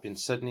guys up in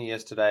Sydney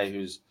yesterday,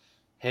 who's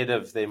head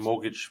of their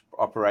mortgage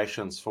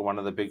operations for one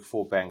of the big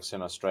 4 banks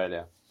in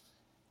Australia.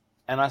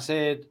 And I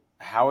said,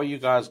 how are you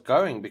guys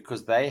going?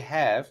 Because they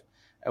have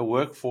a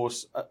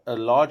workforce, a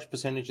large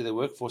percentage of their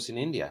workforce in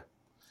India.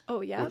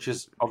 Oh, yeah. Which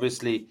is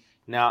obviously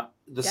now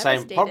the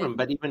same problem,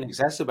 but even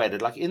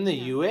exacerbated. Like in the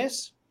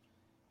US,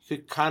 you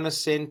could kind of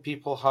send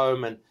people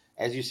home and,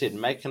 as you said,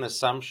 make an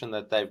assumption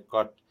that they've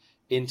got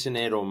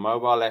internet or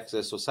mobile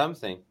access or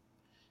something.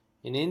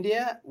 In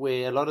India,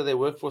 where a lot of their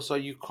workforce are,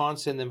 you can't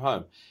send them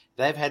home.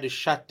 They've had to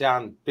shut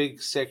down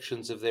big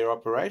sections of their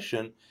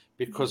operation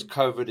because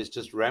COVID is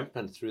just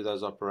rampant through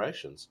those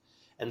operations.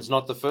 And it's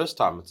not the first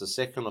time. It's the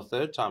second or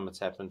third time it's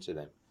happened to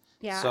them.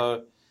 Yeah.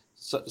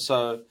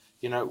 So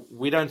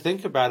we don't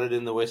think about it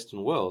in the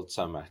Western world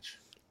so much.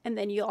 And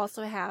then you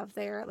also have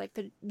there, like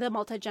the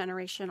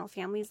multi-generational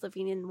families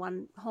living in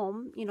one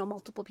home,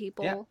 multiple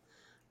people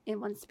in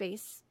one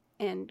space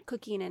and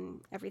cooking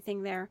and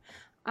everything there.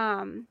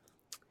 Going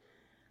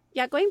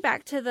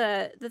back to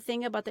the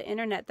thing about the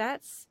internet,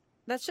 that's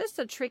just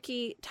a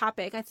tricky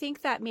topic. I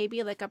think that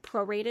maybe like a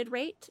prorated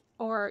rate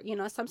or,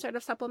 some sort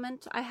of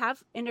supplement. I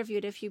have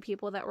interviewed a few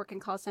people that work in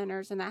call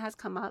centers, and that has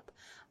come up,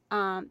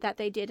 that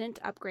they didn't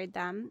upgrade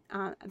them,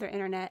 their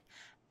internet.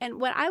 And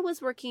when I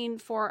was working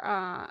for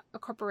a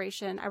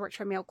corporation, I worked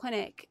for Mayo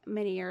Clinic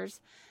many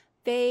years,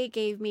 they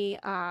gave me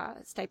a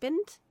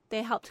stipend.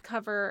 They helped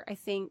cover, I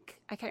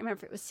can't remember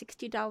if it was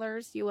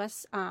 $60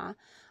 US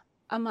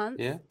a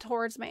month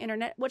towards my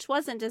internet, which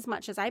wasn't as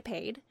much as I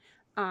paid.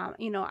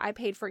 I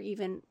paid for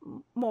even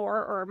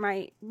more, or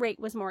my rate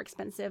was more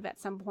expensive at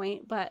some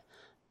point, but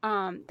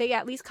they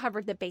at least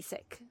covered the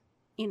basic,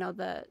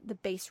 the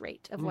base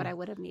rate of what I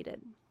would have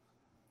needed.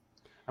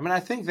 I mean, I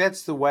think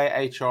that's the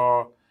way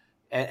HR,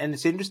 and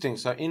it's interesting.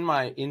 So in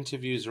my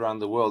interviews around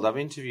the world, I've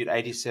interviewed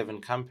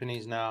 87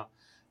 companies now,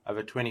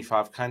 over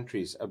 25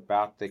 countries,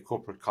 about their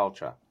corporate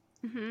culture.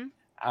 Mm-hmm.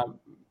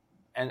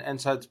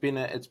 And so it's been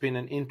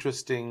an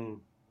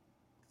interesting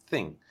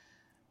thing.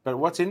 But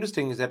what's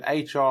interesting is that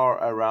HR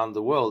around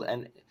the world,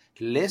 and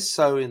less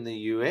so in the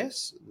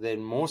US,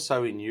 then more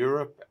so in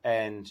Europe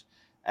and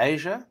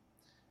Asia,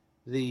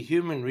 the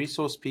human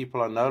resource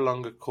people are no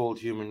longer called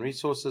human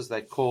resources.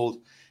 They're called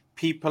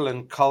people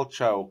and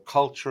culture, or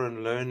culture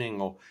and learning,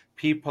 or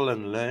people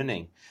and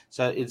learning.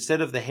 So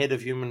instead of the head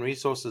of human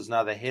resources,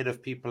 now the head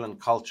of people and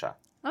culture.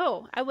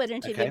 Oh, I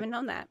wouldn't have even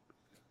known that.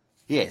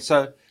 Yeah.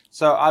 So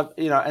I've,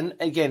 and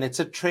again, it's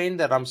a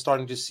trend that I'm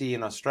starting to see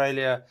in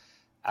Australia,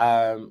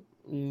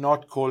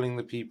 not calling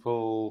the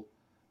people,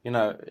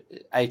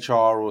 HR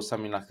or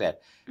something like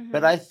that. Mm-hmm.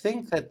 But I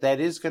think that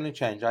is going to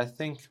change. I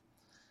think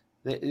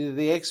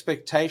the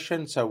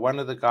expectation. So one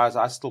of the guys,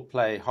 I still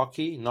play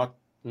hockey, not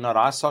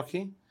ice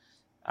hockey.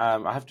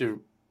 I have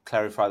to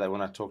clarify that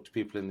when I talk to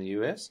people in the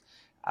US.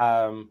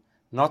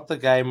 Not the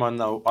game on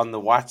the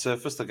white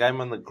surface, the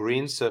game on the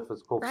green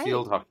surface called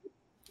field hockey.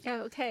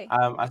 Oh, okay.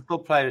 I still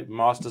play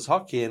Masters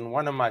hockey, and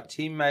one of my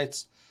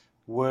teammates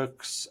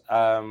works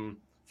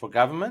for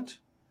government,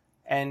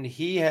 and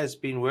he has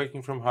been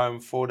working from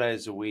home 4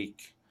 days a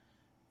week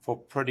for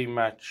pretty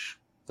much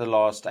the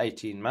last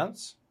 18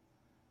 months.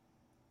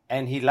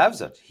 And he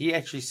loves it. He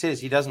actually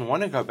says he doesn't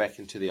want to go back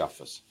into the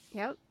office.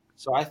 Yep.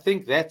 So I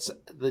think that's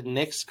the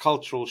next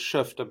cultural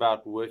shift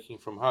about working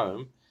from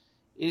home,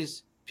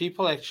 is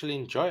people actually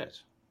enjoy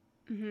it.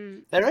 Mm-hmm.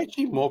 They're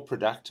actually more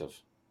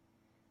productive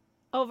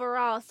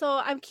overall. So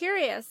I'm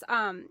curious.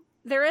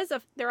 There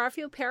are a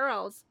few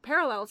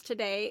parallels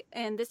today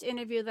in this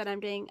interview that I'm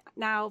doing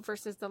now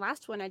versus the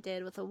last one I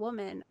did with a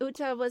woman.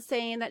 Uta was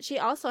saying that she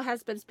also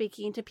has been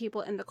speaking to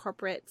people in the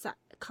corporate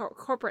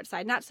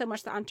side, not so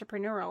much the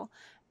entrepreneurial.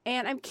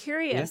 And I'm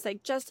curious,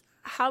 just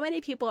how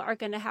many people are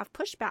going to have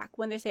pushback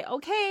when they say,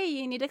 okay,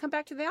 you need to come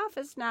back to the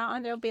office now.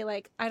 And they'll be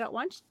like, I don't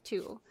want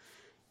to,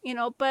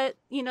 but,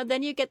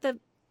 then you get the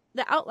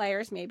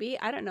outliers, maybe.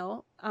 I don't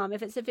know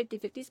if it's a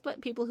 50-50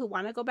 split, people who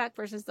want to go back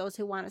versus those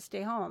who want to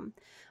stay home.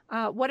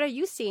 What are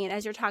you seeing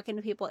as you're talking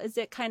to people? Is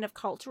it kind of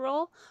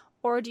cultural,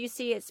 or do you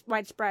see it's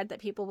widespread that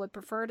people would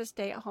prefer to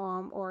stay at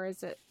home, or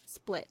is it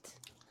split?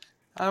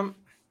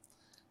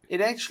 It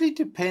actually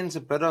depends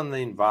a bit on the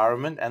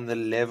environment and the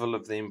level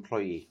of the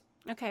employee.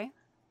 Okay.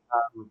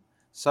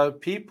 So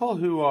people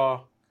who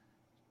are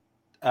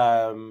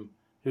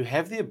who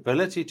have the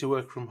ability to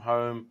work from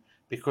home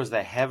because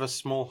they have a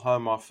small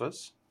home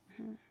office,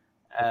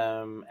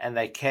 and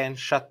they can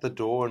shut the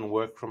door and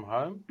work from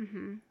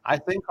home, I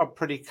think are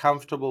pretty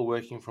comfortable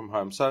working from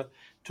home. So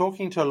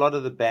talking to a lot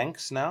of the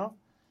banks now,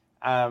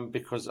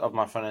 because of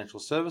my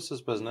financial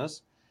services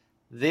business,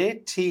 their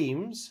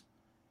teams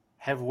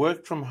have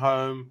worked from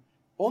home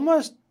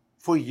almost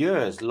for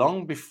years,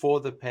 long before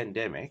the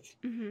pandemic,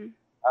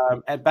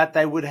 but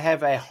they would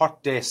have a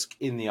hot desk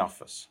in the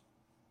office.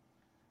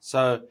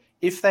 So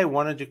if they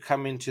wanted to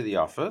come into the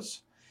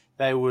office,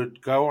 they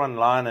would go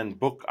online and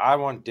book, I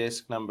want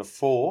desk number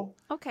 4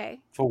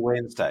 for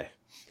Wednesday.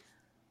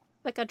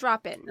 Like a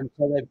drop-in. And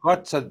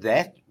so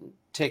that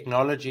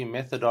technology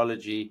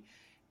methodology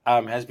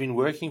has been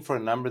working for a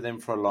number of them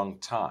for a long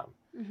time.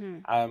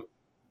 Mm-hmm.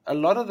 A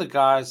lot of the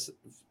guys,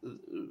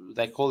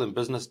 they call them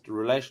business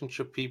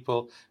relationship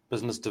people,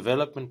 business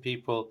development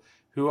people,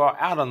 who are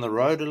out on the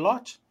road a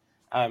lot.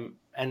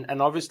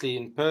 And obviously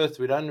in Perth,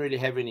 we don't really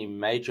have any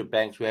major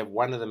banks. We have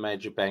one of the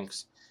major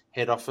banks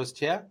head office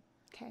here.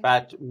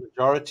 But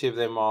majority of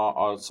them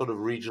are sort of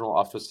regional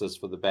offices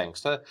for the bank.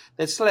 So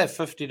they still have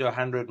 50 to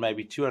 100,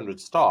 maybe 200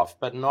 staff,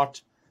 but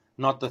not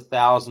the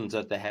thousands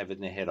that they have in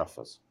their head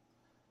office.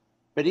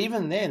 But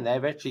even then,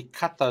 they've actually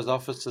cut those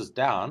offices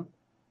down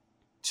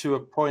to a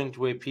point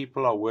where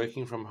people are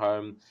working from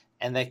home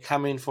and they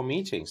come in for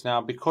meetings.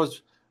 Now,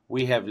 because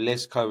we have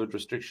less COVID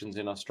restrictions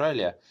in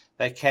Australia,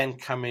 they can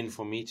come in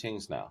for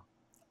meetings now.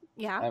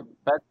 Yeah.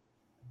 But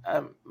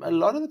a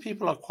lot of the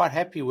people are quite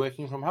happy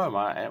working from home.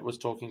 I was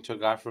talking to a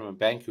guy from a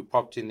bank who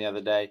popped in the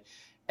other day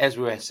as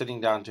we were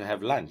sitting down to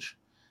have lunch.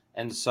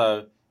 And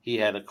so he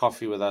had a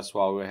coffee with us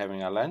while we were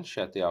having our lunch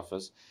at the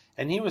office.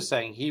 And he was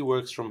saying he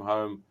works from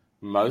home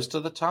most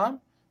of the time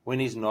when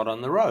he's not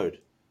on the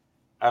road,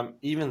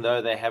 even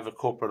though they have a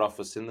corporate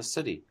office in the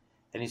city.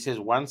 And he says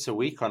once a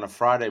week on a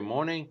Friday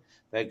morning,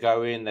 they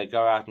go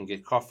out and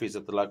get coffees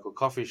at the local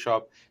coffee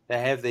shop. They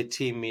have their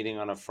team meeting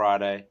on a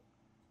Friday.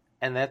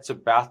 And that's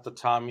about the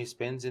time he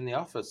spends in the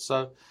office.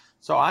 So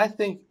I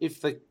think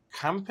if the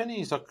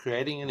companies are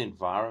creating an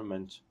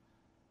environment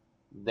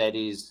that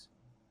is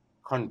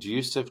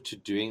conducive to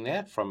doing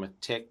that from a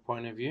tech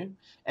point of view,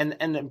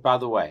 and by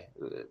the way,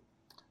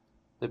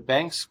 the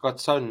banks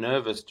got so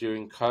nervous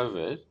during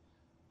COVID,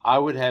 I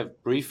would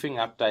have briefing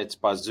updates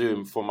by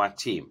Zoom for my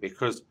team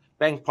because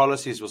bank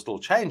policies were still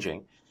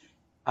changing.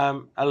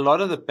 A lot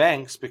of the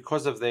banks,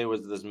 because of there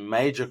was this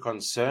major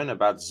concern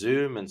about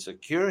Zoom and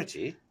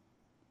security,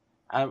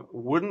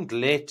 wouldn't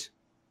let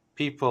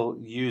people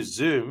use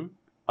Zoom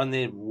on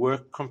their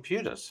work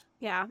computers.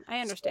 Yeah,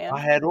 I understand. So I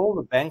had all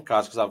the bank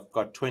guys, because I've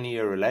got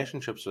 20-year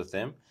relationships with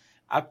them,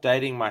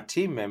 updating my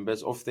team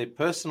members off their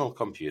personal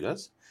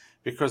computers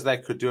because they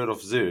could do it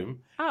off Zoom,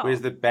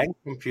 whereas the bank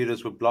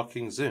computers were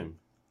blocking Zoom.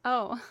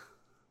 Oh.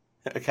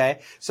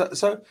 Okay.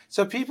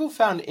 So people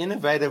found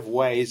innovative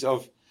ways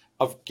of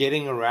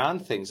getting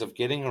around things, of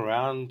getting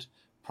around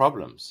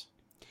problems.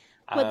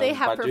 Would they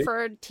have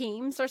preferred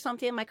Teams or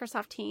something,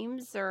 Microsoft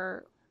Teams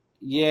or?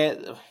 Yeah,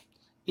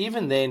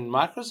 even then,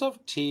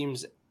 Microsoft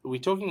Teams, we're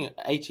talking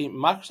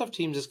Microsoft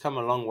Teams has come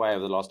a long way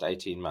over the last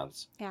 18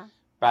 months. Yeah.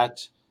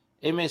 But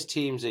MS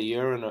Teams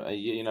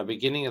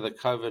beginning of the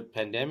COVID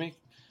pandemic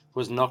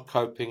was not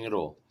coping at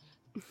all.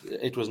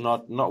 It was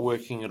not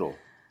working at all.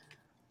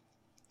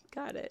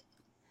 Got it.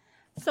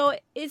 So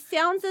it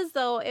sounds as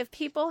though if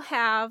people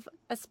have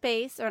a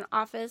space or an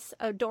office,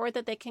 a door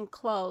that they can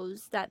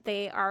close, that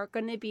they are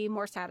going to be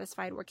more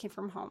satisfied working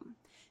from home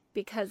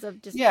because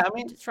of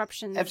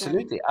disruptions.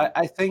 Absolutely.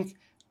 I think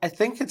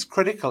it's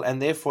critical,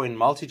 and therefore in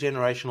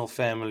multi-generational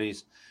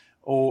families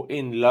or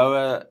in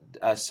lower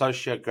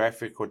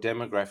sociographic or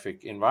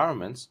demographic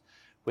environments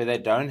where they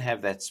don't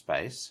have that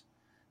space,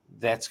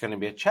 that's going to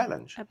be a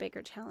challenge. A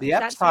bigger challenge. The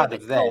upside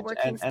of that,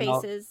 co-working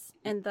spaces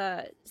and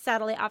the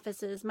satellite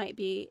offices might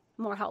be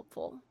more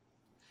helpful.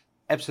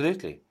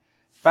 Absolutely.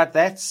 But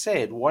that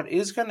said, what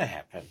is going to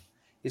happen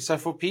is, so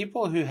for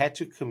people who had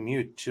to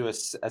commute to a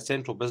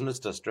central business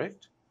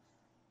district,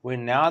 where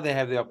now they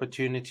have the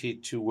opportunity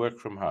to work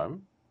from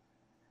home,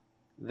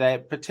 their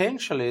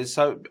potential is,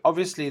 so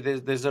obviously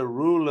there's a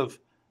rule of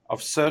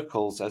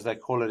circles, as they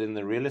call it in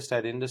the real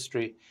estate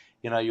industry,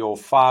 your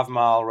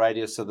 5-mile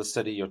radius of the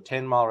city, your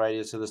 10-mile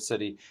radius of the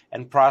city,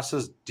 and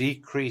prices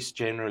decrease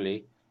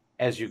generally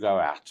as you go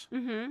out.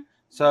 Mm-hmm.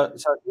 So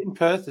in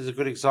Perth is a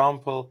good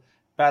example.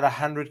 About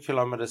 100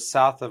 kilometers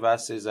south of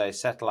us is a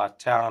satellite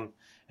town,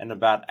 and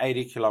about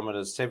 60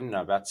 kilometers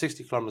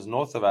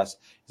north of us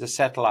is a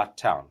satellite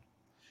town.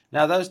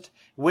 Now,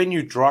 when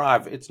you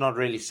drive, it's not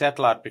really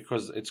satellite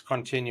because it's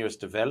continuous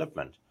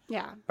development.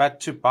 Yeah. But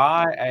to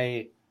buy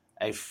a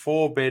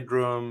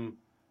 4-bedroom,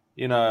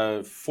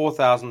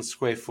 4,000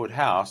 square foot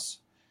house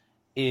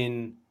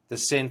in the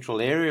central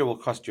area will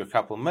cost you a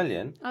couple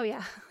million. Oh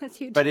yeah, that's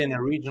huge. But in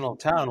a regional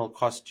town will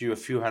cost you a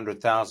few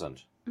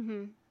 $100,000.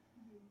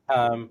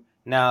 Mm-hmm.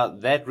 Now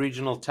that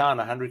regional town,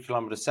 100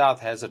 kilometers south,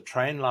 has a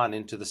train line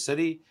into the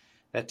city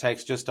that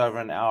takes just over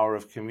an hour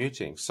of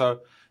commuting.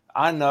 So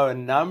I know a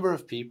number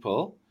of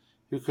people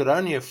who could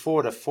only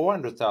afford a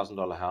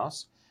 $400,000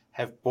 house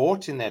have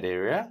bought in that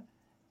area,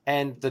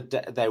 and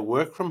they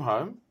work from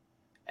home.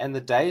 And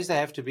the days they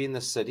have to be in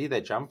the city, they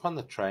jump on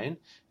the train,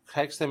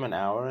 takes them an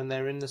hour, and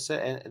they're in the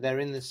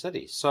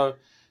city. So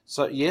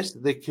yes,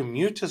 the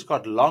commute has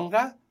got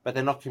longer, but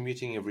they're not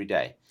commuting every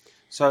day.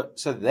 So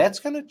that's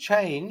going to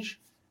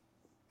change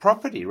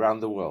property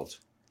around the world.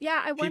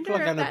 Yeah, I wonder.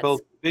 People are going to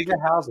build bigger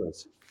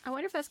houses. I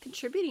wonder if that's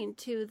contributing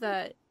to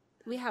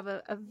we have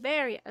a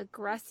very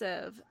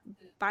aggressive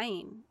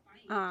buying.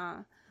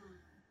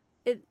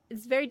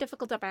 It's very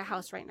difficult to buy a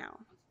house right now.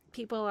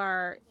 People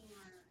are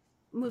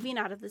moving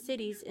out of the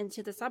cities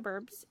into the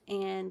suburbs,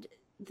 and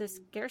the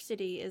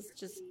scarcity is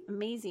just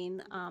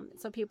amazing.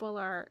 So people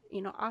are,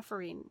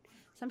 offering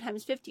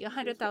sometimes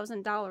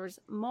 $50,000-$100,000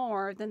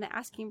 more than the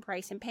asking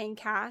price and paying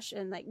cash,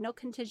 and like no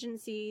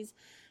contingencies,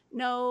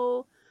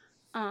 no,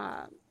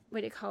 what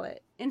do you call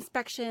it?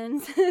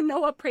 Inspections,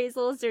 no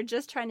appraisals. They're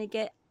just trying to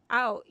get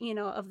out,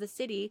 of the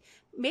city,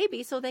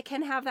 maybe so they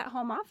can have that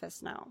home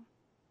office now.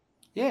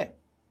 Yeah.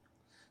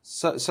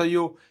 So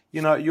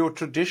your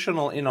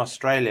traditional in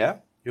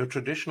Australia, your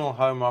traditional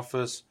home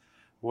office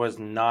was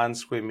 9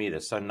 square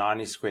meters, so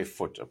 90 square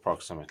foot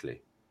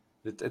approximately.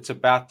 It's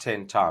about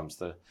 10 times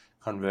the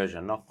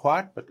conversion, not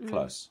quite, but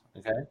close.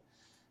 Okay.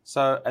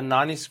 So a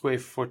 90 square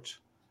foot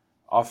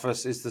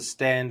office is the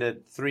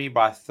standard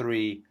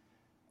 3x3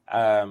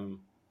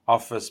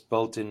 office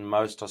built in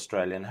most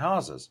Australian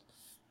houses.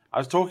 I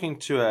was talking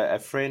to a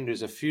friend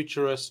who's a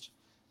futurist.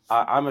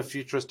 I'm a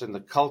futurist in the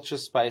culture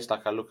space.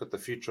 Like, I look at the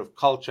future of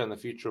culture and the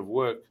future of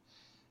work.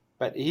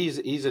 But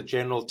he's a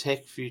general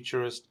tech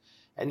futurist.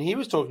 And he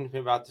was talking to me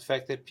about the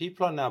fact that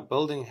people are now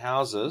building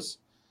houses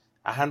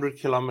 100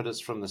 kilometers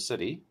from the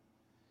city,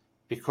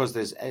 because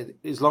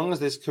as long as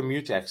there's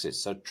commute access,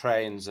 so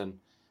trains and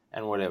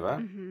whatever.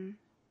 Mm-hmm.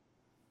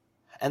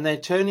 And they're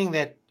turning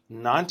that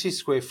 90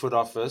 square foot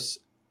office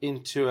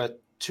into a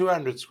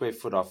 200 square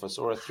foot office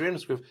or a 300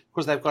 square foot,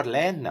 because they've got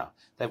land now.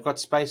 They've got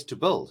space to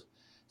build.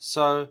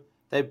 So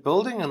they're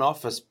building an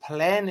office,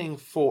 planning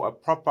for a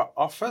proper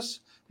office,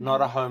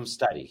 not a home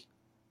study.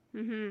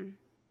 Mm-hmm.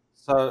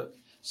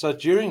 So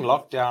during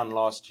lockdown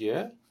last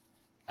year,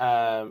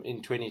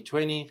 in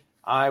 2020,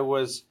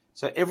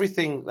 so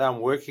everything that I'm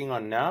working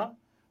on now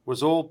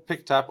was all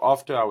picked up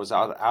after I was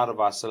out of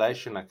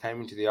isolation. I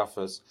came into the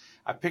office.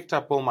 I picked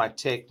up all my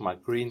tech, my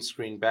green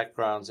screen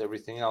backgrounds,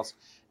 everything else,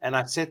 and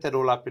I set that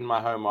all up in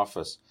my home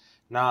office.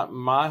 Now,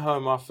 my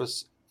home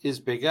office is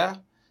bigger.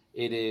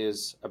 It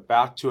is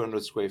about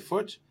 200 square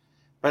foot,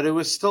 but it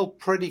was still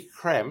pretty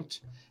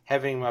cramped,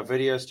 having my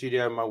video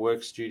studio, my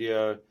work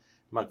studio,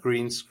 my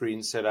green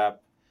screen set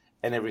up,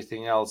 and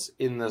everything else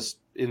in this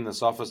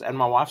office. And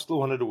my wife still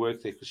wanted to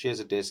work there because she has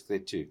a desk there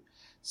too.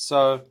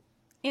 So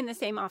in the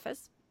same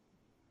office?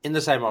 In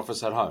the same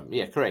office at home.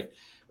 Yeah, correct.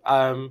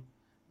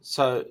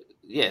 So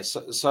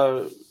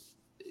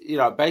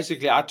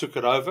basically I took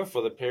it over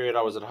for the period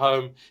I was at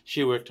home.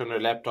 She worked on her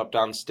laptop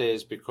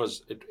downstairs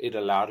because it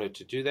allowed her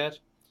to do that.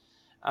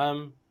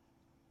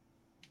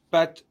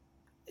 But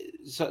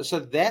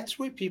that's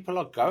where people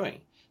are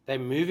going. They're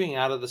moving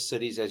out of the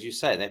cities, as you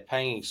say. They're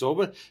paying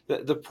exorbitant.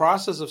 The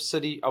prices of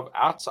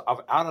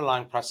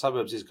outer-lying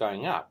suburbs is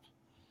going up.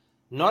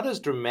 Not as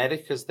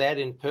dramatic as that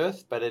in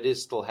Perth, but it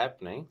is still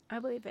happening. I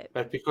believe it.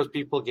 But because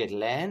people get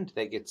land,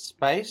 they get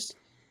space,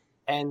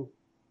 and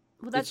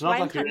that's it's not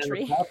wine like country. You're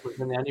in an apartment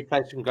and the only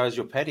place you can go is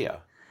your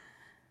patio.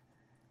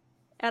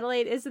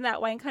 Adelaide, isn't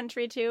that wine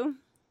country too?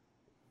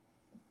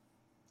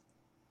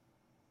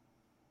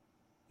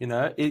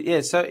 So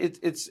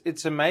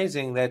it's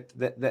amazing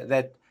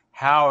that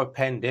how a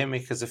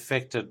pandemic has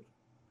affected,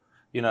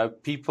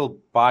 people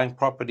buying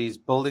properties,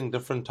 building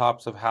different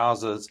types of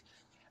houses.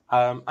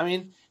 The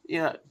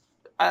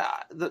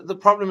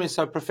problem is,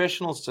 so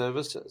professional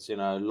services,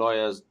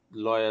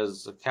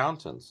 lawyers,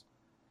 accountants,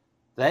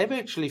 they've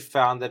actually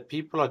found that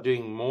people are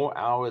doing more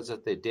hours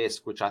at their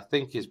desk, which I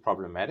think is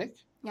problematic.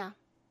 Yeah.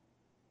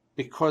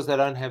 Because they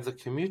don't have the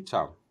commute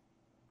time.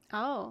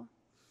 Oh.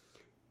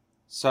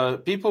 So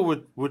people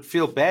would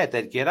feel bad.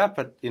 They'd get up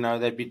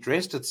they'd be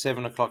dressed at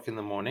 7 o'clock in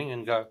the morning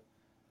and go,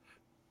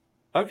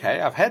 okay,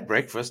 I've had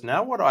breakfast.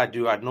 Now what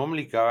do? I'd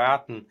normally go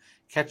out and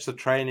catch the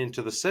train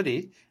into the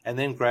city and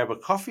then grab a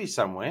coffee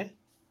somewhere.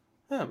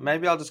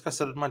 Maybe I'll just go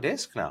sit at my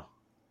desk now.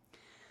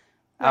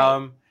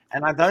 Right.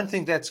 And I don't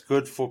think that's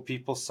good for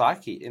people's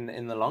psyche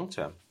in the long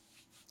term.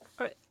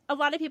 A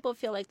lot of people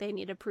feel like they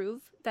need to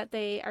prove that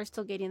they are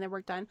still getting their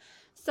work done.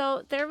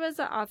 So there was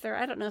an author,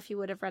 I don't know if you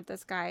would have read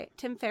this guy,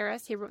 Tim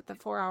Ferriss. He wrote the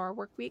 4-Hour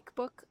Workweek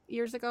book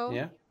years ago.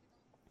 Yeah.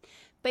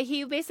 But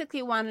he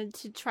basically wanted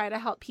to try to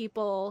help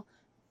people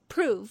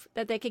prove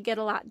that they could get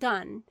a lot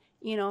done,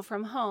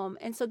 from home.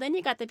 And so then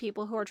you got the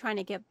people who are trying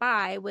to get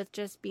by with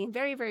just being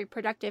very, very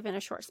productive in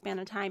a short span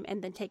of time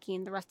and then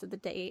taking the rest of the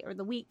day or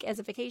the week as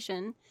a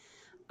vacation.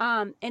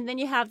 And then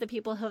you have the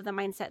people who have the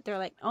mindset, they're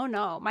like, oh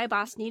no, my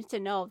boss needs to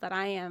know that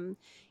I am,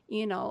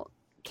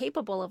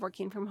 capable of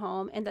working from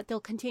home and that they'll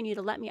continue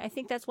to let me. I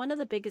think that's one of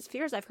the biggest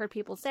fears I've heard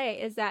people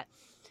say, is that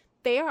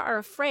they are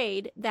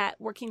afraid that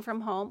working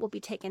from home will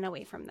be taken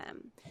away from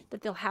them,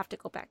 that they'll have to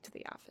go back to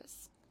the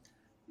office.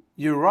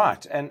 You're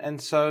right.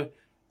 And so,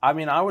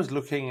 I was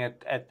looking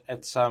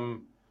at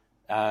some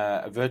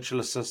virtual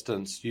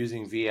assistants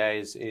using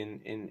VAs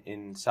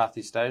in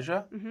Southeast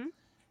Asia. Mm-hmm.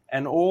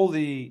 And all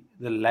the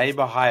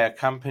labor hire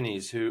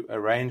companies who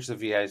arrange the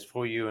VAs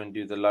for you and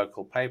do the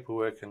local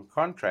paperwork and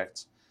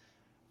contracts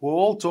were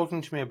all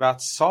talking to me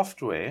about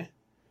software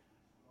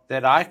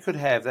that I could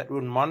have that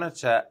would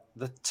monitor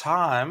the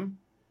time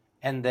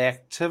and the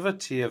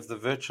activity of the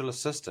virtual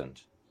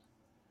assistant.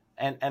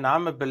 And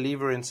I'm a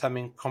believer in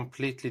something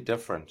completely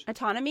different.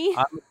 Autonomy?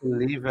 I'm a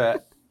believer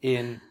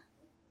in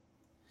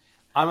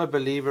I'm a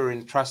believer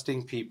in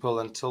trusting people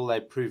until they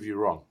prove you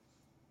wrong.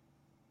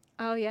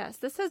 Oh, yes.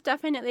 This has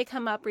definitely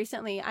come up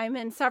recently. I'm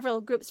in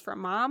several groups for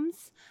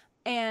moms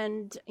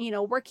and,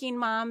 working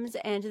moms.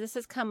 And this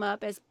has come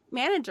up as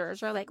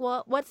managers are like,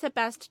 well, what's the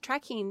best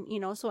tracking,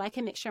 so I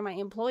can make sure my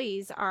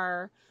employees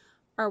are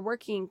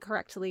working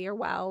correctly or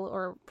well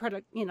or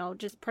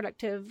just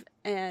productive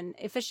and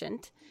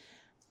efficient.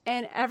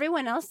 And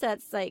everyone else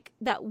that's like,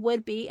 that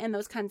would be in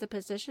those kinds of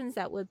positions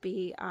that would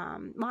be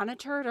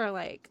monitored or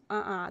like,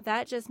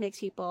 that just makes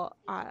people,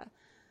 I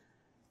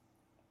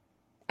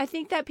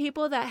think that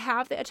people that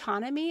have the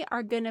autonomy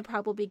are going to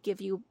probably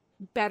give you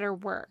better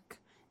work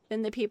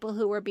than the people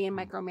who are being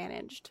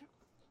micromanaged.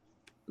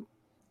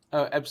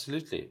 Oh,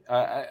 absolutely.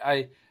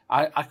 I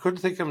could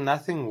think of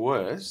nothing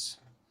worse.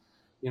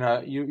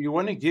 You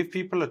want to give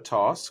people a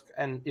task,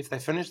 and if they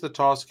finish the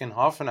task in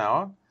half an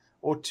hour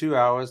or 2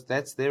 hours,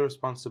 that's their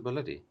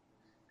responsibility.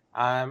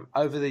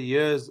 Over the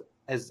years,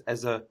 as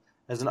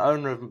an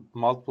owner of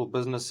multiple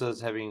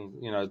businesses, having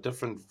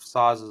different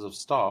sizes of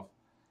staff,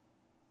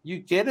 you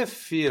get a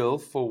feel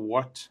for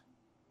what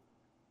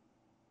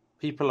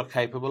people are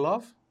capable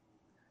of.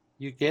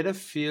 You get a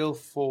feel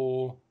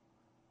for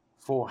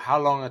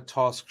how long a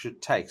task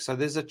should take. So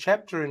there's a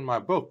chapter in my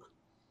book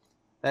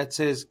that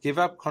says give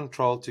up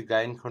control to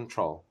gain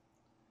control.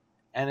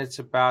 And it's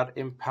about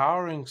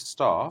empowering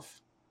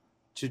staff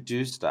to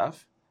do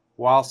stuff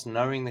whilst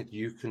knowing that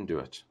you can do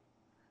it.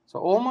 So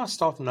all my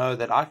staff know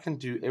that I can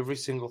do every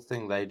single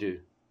thing they do.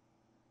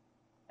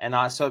 And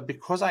so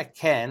because I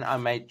can, I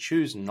may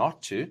choose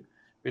not to,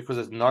 because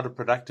it's not a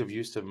productive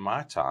use of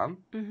my time.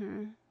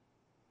 Mm-hmm.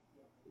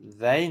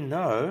 They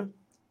know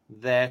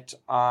that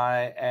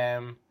I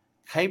am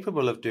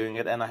capable of doing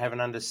it, and I have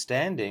an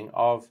understanding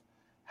of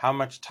how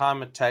much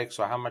time it takes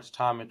or how much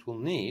time it will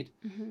need.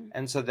 Mm-hmm.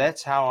 And so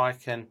that's how I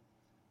can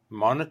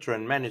monitor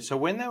and manage. So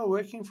when they were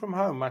working from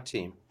home, my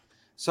team,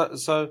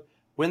 so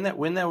when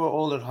they were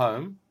all at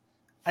home,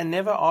 I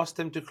never asked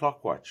them to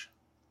clock watch.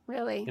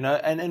 Really?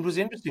 And it was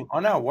interesting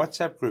on our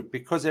WhatsApp group,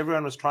 because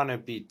everyone was trying to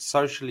be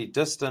socially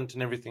distant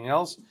and everything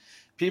else.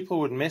 People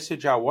would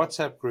message our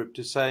WhatsApp group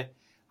to say,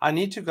 I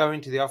need to go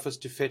into the office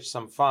to fetch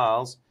some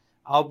files.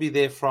 I'll be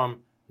there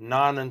from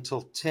 9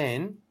 until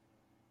 10.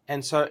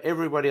 And so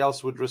everybody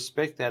else would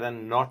respect that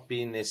and not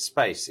be in their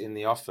space in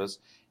the office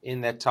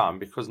in that time,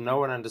 because no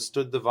one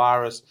understood the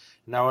virus.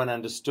 No one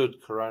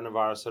understood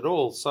coronavirus at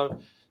all.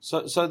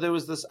 So there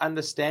was this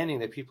understanding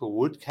that people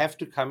would have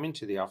to come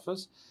into the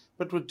office,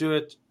 but would do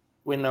it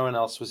when no one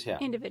else was here.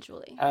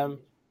 Individually.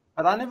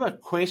 But I never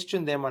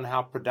questioned them on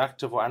how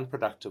productive or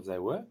unproductive they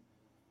were,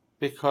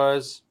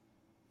 because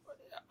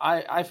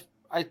I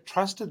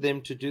trusted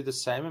them to do the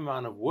same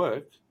amount of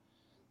work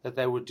that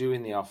they would do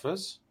in the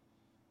office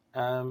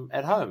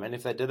at home. And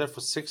if they did it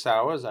for 6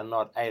 hours and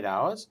not 8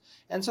 hours.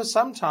 And so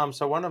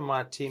sometimes, one of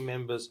my team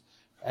members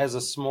has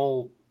a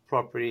small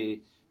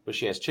property where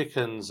she has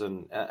chickens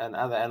and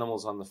other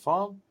animals on the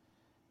farm.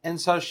 And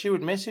so she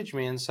would message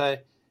me and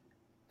say,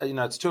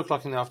 it's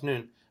 2:00 in the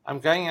afternoon. I'm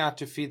going out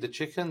to feed the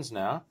chickens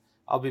now.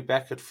 I'll be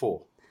back at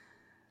 4.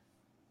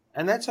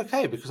 And that's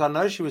okay, because I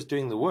know she was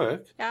doing the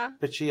work. Yeah.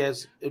 But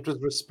it was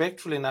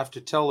respectful enough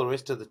to tell the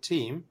rest of the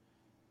team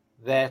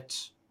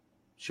that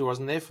she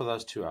wasn't there for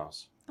those 2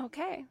 hours.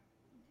 Okay.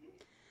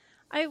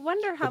 I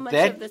wonder how much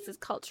of this is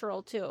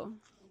cultural too.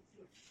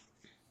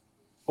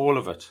 All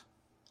of it.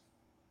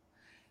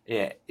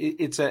 Yeah,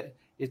 it's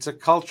a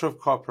culture of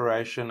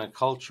cooperation, a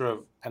culture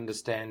of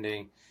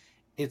understanding.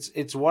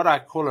 It's what I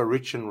call a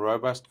rich and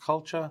robust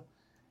culture.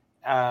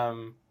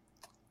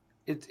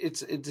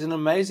 It's an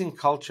amazing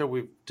culture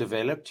we've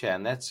developed here,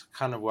 and that's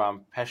kind of why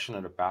I'm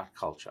passionate about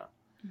culture.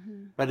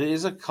 Mm-hmm. But it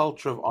is a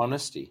culture of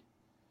honesty,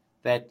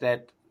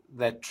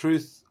 that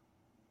truth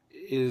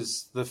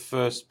is the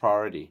first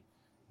priority,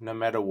 no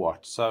matter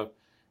what. So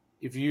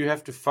if you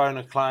have to phone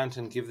a client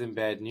and give them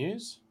bad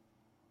news,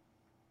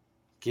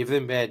 give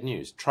them bad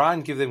news. Try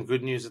and give them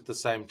good news at the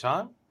same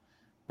time,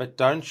 but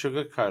don't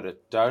sugarcoat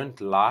it. Don't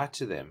lie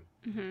to them.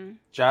 Mm-hmm.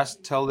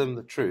 Just tell them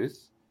the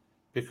truth,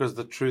 because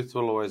the truth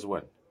will always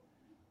win.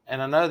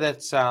 And I know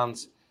that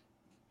sounds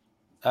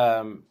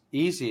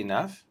easy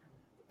enough,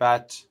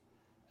 but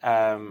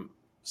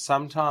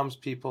sometimes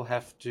people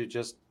have to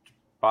just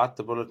bite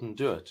the bullet and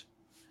do it.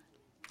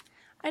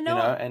 I know,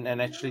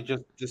 and actually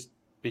just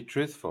be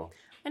truthful.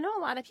 I know a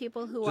lot of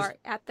people who are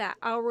at that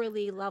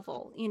hourly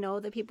level,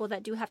 the people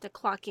that do have to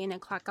clock in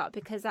and clock out,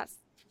 because that's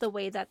the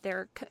way that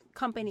their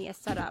company is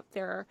set up.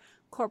 Their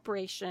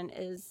corporation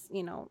is,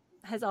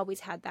 has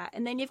always had that.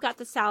 And then you've got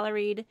the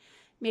salaried,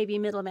 maybe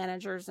middle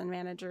managers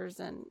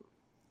and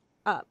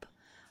up,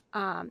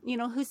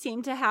 who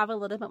seem to have a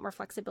little bit more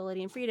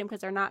flexibility and freedom because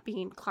they're not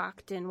being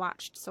clocked and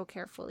watched so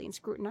carefully and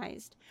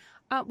scrutinized.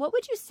 What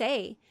would you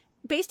say,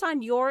 based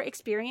on your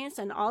experience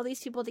and all these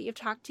people that you've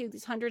talked to,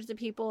 these hundreds of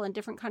people in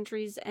different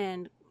countries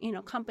and,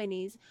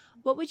 companies,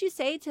 what would you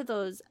say to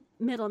those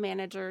middle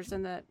managers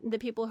and the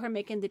people who are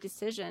making the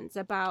decisions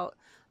about,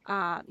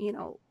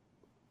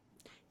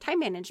 time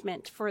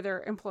management for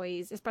their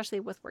employees, especially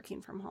with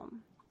working from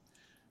home?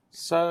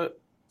 So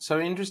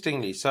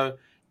interestingly,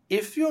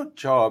 if your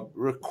job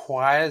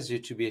requires you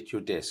to be at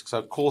your desk,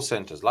 so call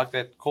centers, like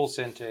that call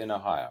center in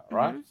Ohio,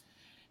 right?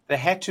 They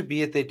had to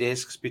be at their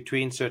desks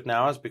between certain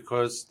hours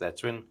because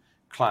that's when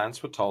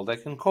clients were told they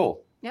can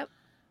call. Yep.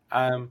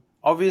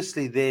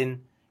 Obviously,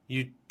 then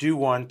you do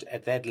want,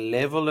 at that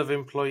level of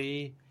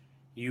employee,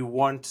 you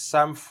want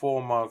some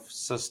form of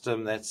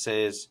system that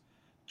says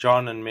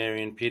John and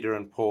Mary and Peter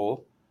and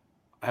Paul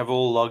have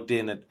all logged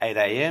in at 8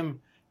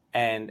 a.m.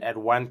 and at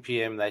 1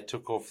 p.m. they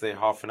took off their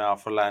half an hour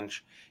for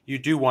lunch. You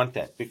do want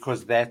that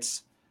because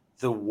that's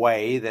the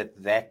way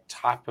that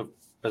type of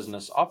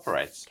business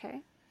operates.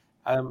 Okay.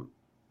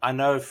 I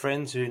know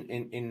friends who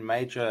in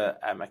major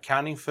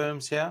accounting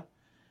firms here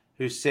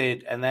who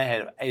said, and they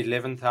had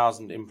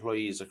 11,000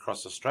 employees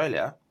across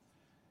Australia,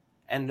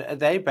 and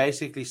they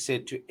basically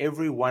said to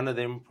every one of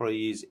the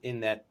employees in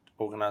that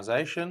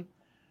organization,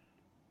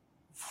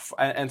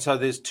 and so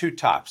there's two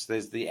types.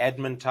 There's the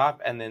admin type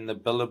and then the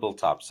billable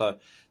type. So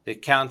the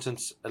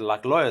accountants,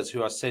 like lawyers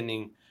who are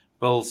sending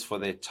bills for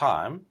their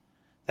time,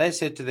 they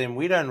said to them,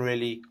 we don't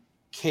really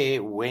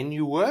care when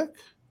you work,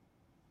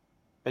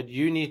 but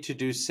you need to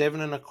do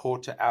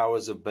 7.25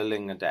 hours of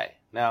billing a day.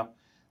 Now,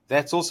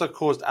 that's also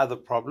caused other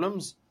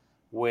problems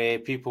where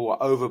people were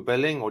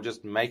overbilling or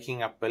just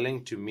making up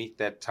billing to meet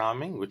that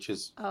timing, which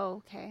is a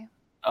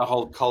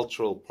whole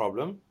cultural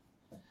problem.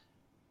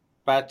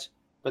 But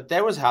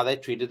that was how they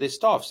treated their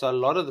staff. So a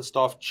lot of the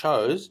staff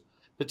chose,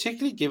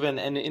 particularly given,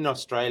 and in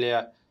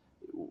Australia,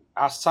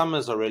 our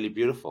summers are really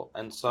beautiful.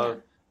 And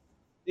so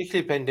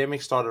particularly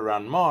pandemic started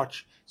around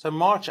March. So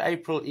March,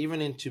 April,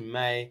 even into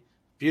May,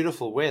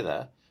 beautiful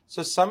weather.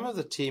 So some of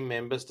the team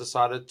members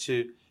decided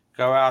to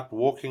go out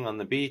walking on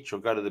the beach or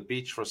go to the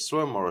beach for a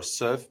swim or a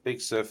surf,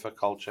 big surfer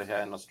culture here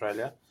in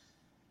Australia.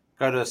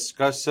 Go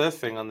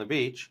surfing on the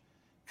beach,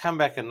 come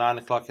back at 9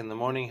 o'clock in the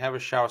morning, have a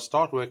shower,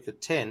 start work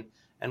at 10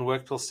 and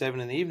work till 7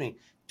 in the evening.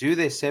 Do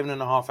their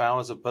 7.5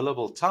 hours of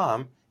billable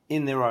time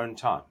in their own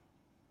time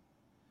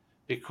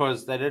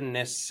because they didn't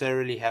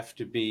necessarily have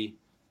to be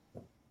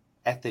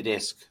at the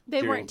desk.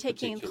 They weren't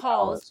taking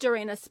calls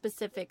during a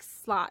specific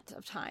slot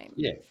of time.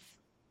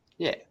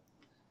 Yeah.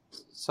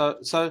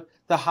 So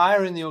the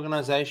higher in the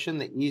organization,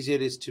 the easier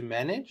it is to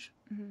manage.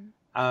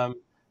 But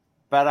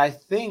I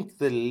think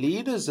the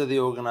leaders of the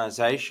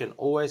organization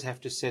always have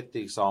to set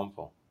the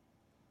example.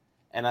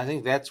 And I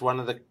think that's one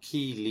of the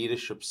key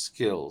leadership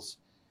skills.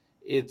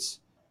 It's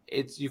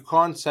you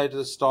can't say to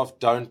the staff,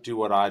 don't do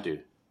what I do.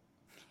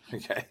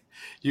 Okay.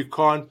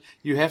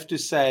 You have to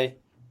say,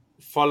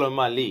 follow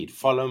my lead,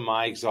 follow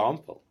my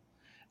example.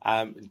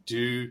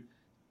 Do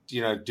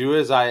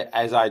as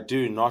I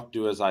do, not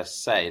do as I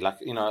say. Like,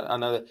 I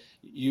know that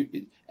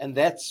and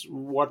that's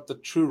what the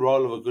true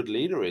role of a good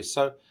leader is.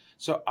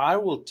 So I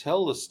will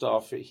tell the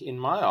staff in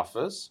my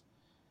office,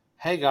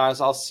 hey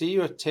guys, I'll see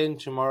you at 10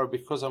 tomorrow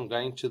because I'm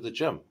going to the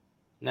gym.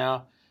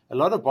 Now, a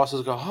lot of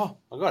bosses go, oh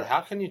my God,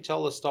 how can you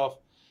tell the staff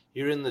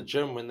you're in the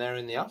gym when they're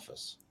in the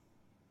office?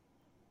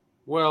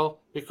 Well,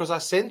 because I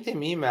sent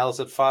them emails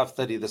at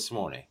 5:30 this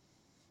morning.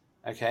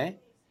 Okay.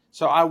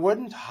 So I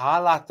wouldn't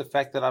highlight the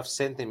fact that I've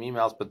sent them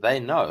emails, but they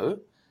know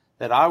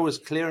that I was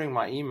clearing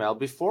my email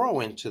before I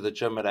went to the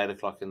gym at 8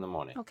 o'clock in the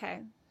morning.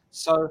 Okay.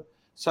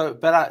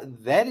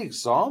 But that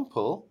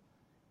example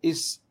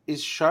is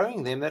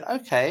showing them that,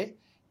 okay,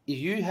 if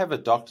you have a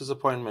doctor's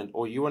appointment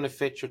or you want to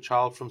fetch your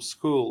child from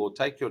school or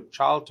take your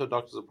child to a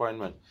doctor's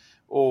appointment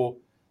or,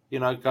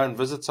 go and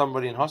visit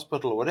somebody in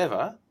hospital or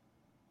whatever,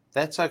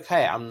 that's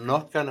okay. I'm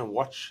not going to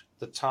watch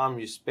the time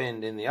you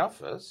spend in the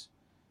office,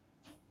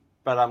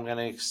 but I'm going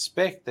to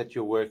expect that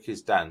your work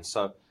is done.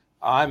 So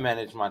I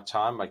manage my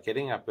time by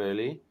getting up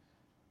early,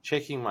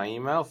 checking my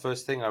email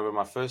first thing over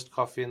my first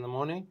coffee in the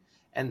morning,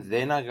 and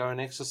then I go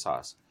and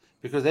exercise.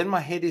 Because then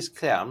my head is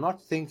clear. I'm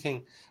not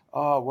thinking,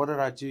 oh, what did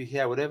I do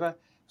here, whatever.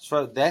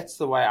 So that's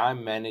the way I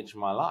manage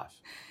my life.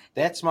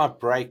 That's my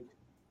break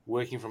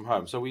working from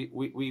home. So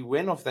we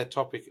went off that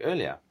topic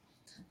earlier.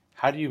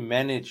 How do you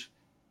manage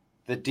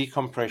the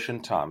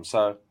decompression time?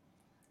 So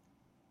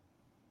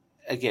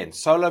again,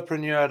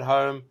 solopreneur at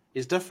home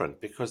is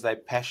different because they're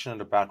passionate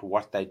about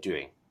what they're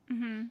doing.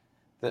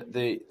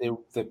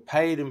 The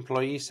paid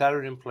employee,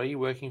 salaried employee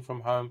working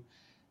from home,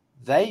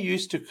 they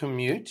used to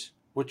commute,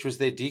 which was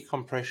their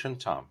decompression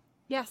time.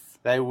 Yes.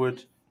 They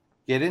would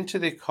get into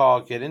their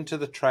car, get into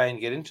the train,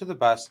 get into the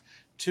bus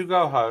to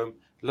go home,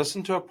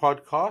 listen to a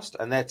podcast,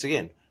 and that's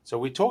again. So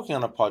we're talking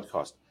on a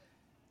podcast.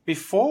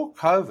 Before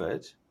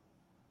COVID,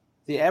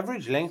 the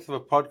average length of a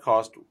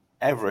podcast,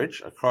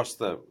 average across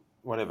the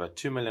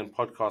 2 million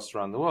podcasts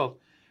around the world,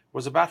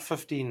 was about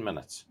 15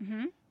 minutes.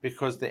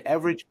 Because the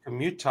average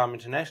commute time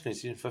internationally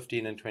is in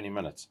 15 and 20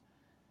 minutes.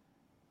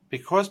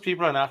 Because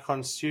people are now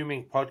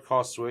consuming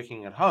podcasts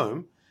working at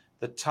home,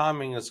 the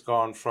timing has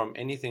gone from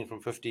anything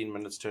from 15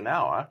 minutes to an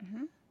hour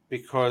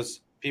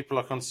because people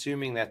are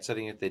consuming that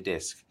sitting at their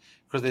desk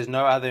because there's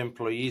no other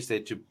employees there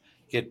to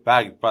get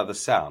bugged by the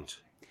sound.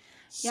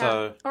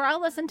 Yeah. Or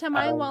I'll listen to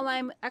mine while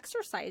I'm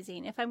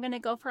exercising if I'm going to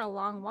go for a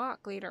long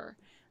walk later.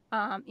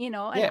 an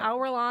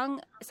hour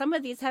long. Some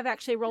of these have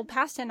actually rolled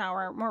past an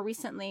hour more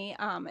recently.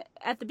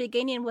 At the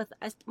beginning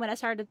when I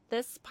started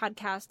this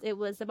podcast, it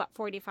was about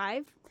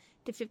 45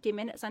 to 50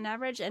 minutes on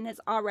average, and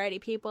it's already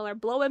people are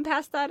blowing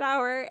past that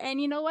hour.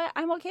 And you know what?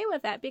 I'm okay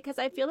with that because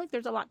I feel like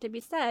there's a lot to be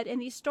said, and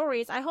these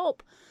stories, I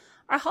hope,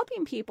 are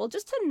helping people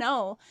just to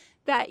know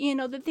that,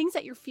 the things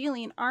that you're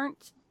feeling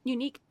aren't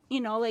unique.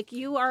 Like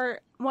you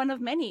are one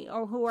of many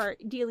or who are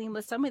dealing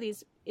with some of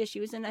these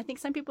issues. And I think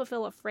some people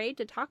feel afraid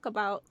to talk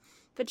about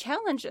the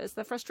challenges,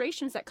 the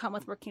frustrations that come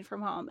with working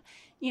from home.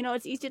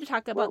 It's easy to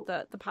talk about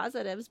the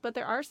positives, but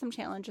there are some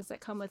challenges that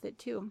come with it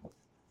too.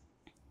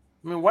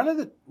 I mean, one of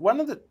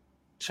the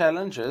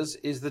challenges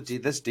is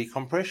this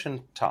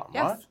decompression time,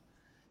 yes. right?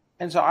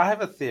 And so I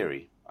have a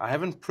theory. I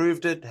haven't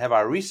proved it. Have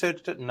I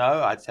researched it?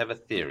 No, I just have a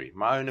theory,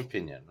 my own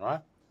opinion, right?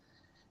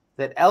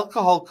 That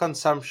alcohol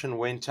consumption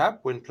went up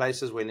when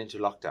places went into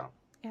lockdown.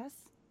 Yes.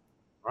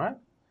 Right?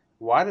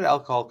 Why did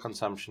alcohol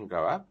consumption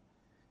go up?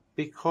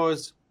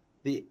 Because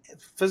the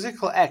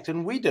physical act,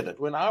 and we did it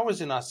when I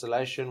was in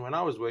isolation, when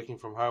I was working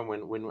from home,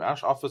 when our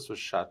office was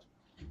shut,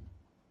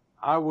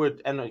 I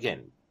would, and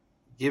again,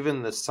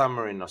 given the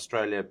summer in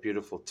Australia,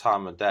 beautiful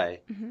time of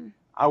day, mm-hmm.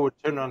 I would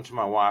turn on to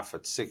my wife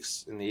at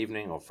 6 in the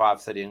evening or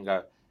 5:30 and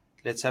go,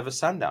 let's have a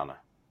sundowner.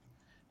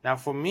 Now,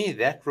 for me,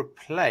 that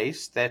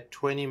replaced that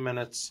 20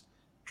 minutes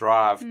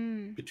drive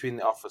between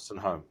the office and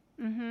home.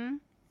 Mm-hmm.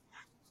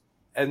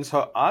 And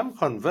so I'm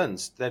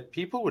convinced that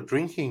people were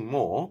drinking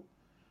more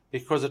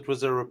because it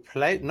was a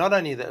replace. Not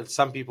only that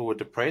some people were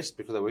depressed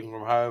because they're working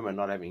from home and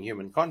not having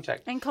human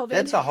contact. And COVID.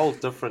 That's a whole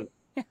different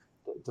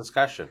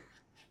discussion.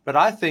 But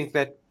I think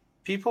that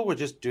people were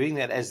just doing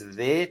that as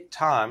their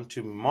time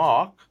to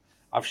mark,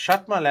 I've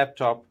shut my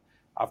laptop,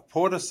 I've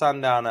poured a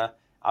sundowner,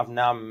 I'm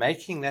now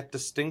making that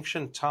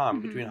distinction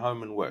time between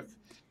home and work.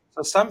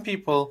 So some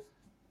people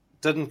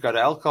didn't go to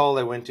alcohol,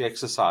 they went to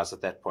exercise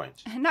at that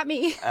point. Not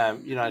me.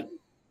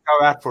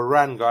 Go out for a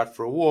run, go out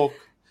for a walk,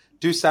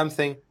 do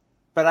something.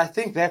 But I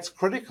think that's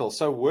critical.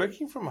 So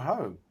working from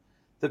home,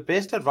 the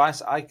best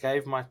advice I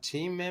gave my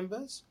team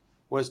members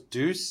was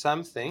do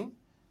something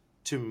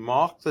to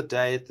mark the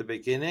day at the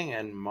beginning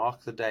and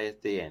mark the day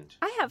at the end.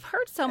 I have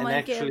heard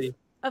someone give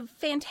a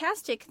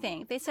fantastic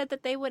thing. They said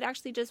that they would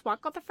actually just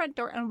walk out the front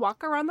door and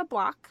walk around the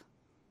block,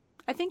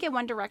 I think in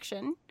one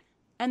direction.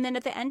 And then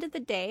at the end of the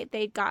day,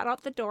 they got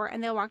out the door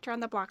and they walked around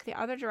the block the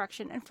other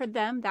direction. And for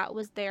them, that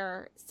was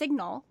their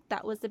signal.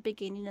 That was the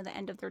beginning and the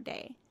end of their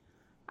day.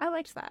 I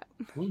liked that.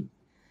 You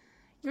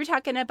were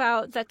talking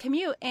about the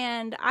commute,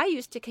 and I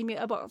used to commute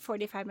about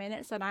 45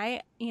 minutes. And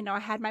I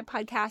had my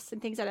podcasts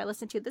and things that I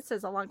listened to. This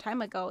is a long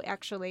time ago,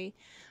 actually.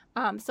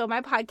 So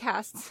my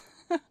podcasts,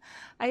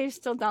 I was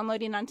still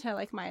downloading onto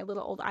like my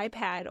little old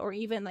iPad, or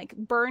even like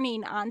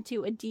burning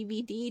onto a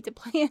DVD to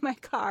play in my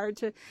car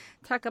to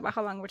talk about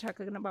how long we're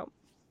talking about.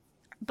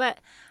 But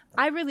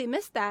I really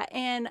missed that.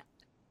 And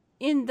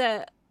in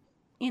the,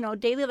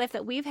 daily life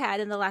that we've had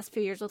in the last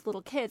few years with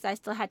little kids, I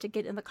still had to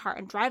get in the car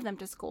and drive them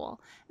to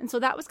school. And so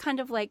that was kind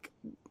of like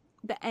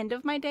the end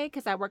of my day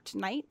because I worked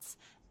nights.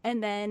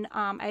 And then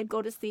I'd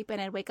go to sleep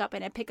and I'd wake up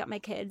and I'd pick up my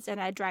kids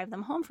and I'd drive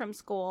them home from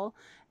school.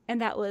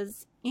 And that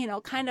was,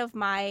 kind of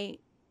my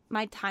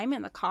time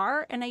in the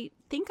car. And I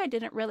think I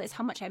didn't realize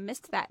how much I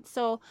missed that.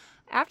 So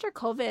after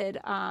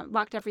COVID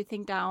locked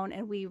everything down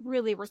and we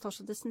really were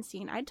social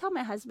distancing, I'd tell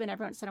my husband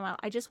every once in a while,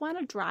 I just want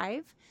to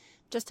drive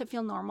just to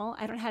feel normal.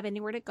 I don't have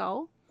anywhere to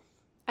go.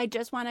 I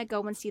just want to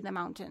go and see the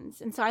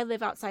mountains. And so I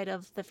live outside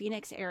of the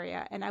Phoenix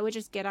area, and I would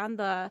just get on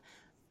the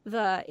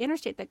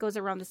interstate that goes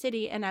around the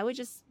city, and I would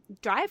just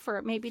drive for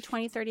maybe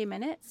 20, 30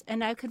 minutes,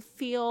 and I could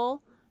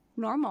feel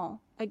normal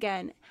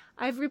again.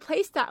 I've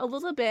replaced that a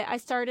little bit.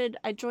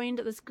 I joined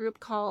this group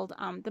called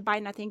the Buy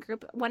Nothing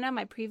Group. One of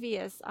my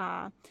previous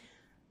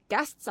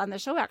guests on the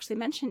show actually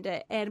mentioned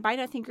it. And Buy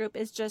Nothing Group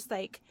is just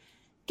like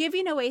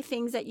giving away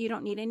things that you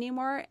don't need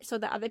anymore so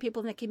that other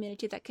people in the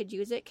community that could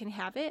use it can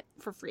have it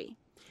for free.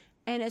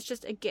 And it's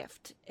just a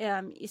gift.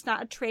 It's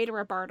not a trade or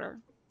a barter.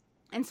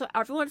 And so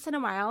every once in a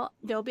while,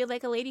 there'll be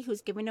like a lady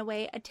who's giving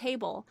away a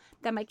table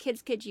that my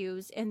kids could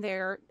use in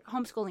their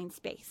homeschooling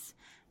space.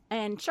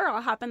 And sure,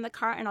 I'll hop in the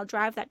car and I'll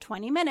drive that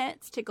 20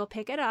 minutes to go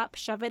pick it up,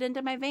 shove it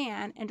into my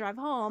van, and drive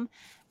home.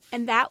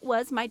 And that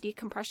was my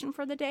decompression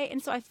for the day.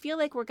 And so I feel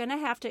like we're going to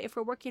have to, if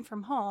we're working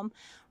from home,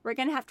 we're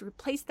going to have to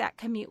replace that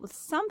commute with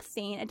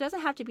something. It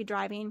doesn't have to be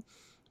driving,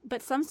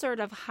 but some sort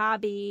of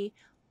hobby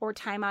or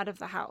time out of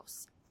the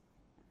house.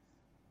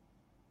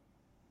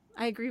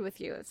 I agree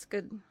with you. It's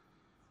good.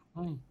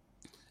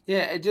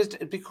 Yeah,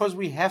 because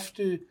we have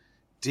to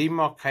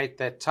demarcate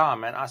that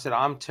time. And I said,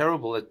 I'm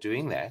terrible at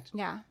doing that.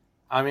 Yeah.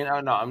 I mean,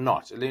 no, I'm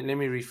not. Let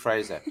me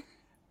rephrase that.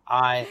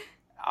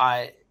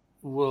 I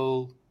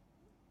will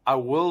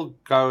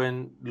go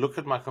and look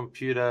at my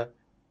computer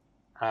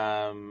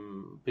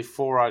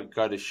before I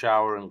go to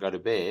shower and go to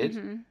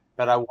bed,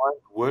 but I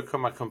won't work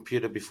on my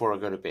computer before I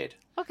go to bed.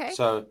 Okay.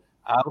 So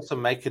I also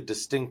make a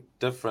distinct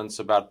difference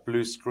about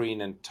blue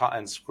screen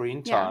and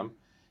screen time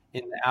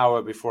in the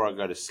hour before I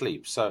go to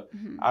sleep. So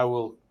I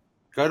will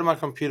go to my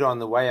computer on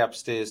the way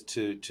upstairs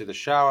to the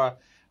shower.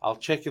 I'll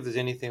check if there's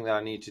anything that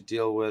I need to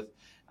deal with.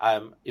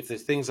 If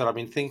there's things that I've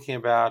been thinking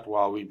about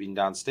while we've been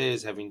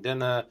downstairs having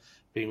dinner,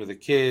 being with the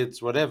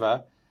kids,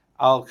 whatever,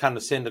 I'll kind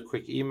of send a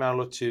quick email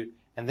or two,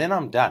 and then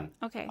I'm done.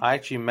 Okay. I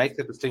actually make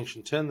the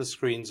distinction, turn the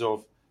screens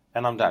off,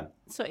 and I'm done.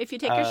 So if you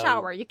take your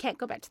shower, you can't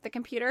go back to the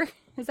computer?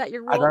 Is that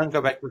your rule? I don't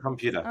go back to the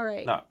computer. All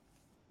right. No.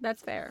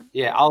 That's fair.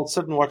 Yeah, I'll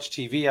sit and watch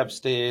TV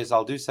upstairs.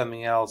 I'll do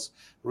something else,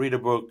 read a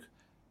book,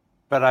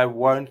 but I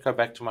won't go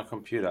back to my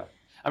computer.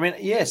 I mean,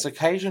 yes,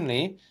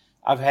 occasionally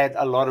I've had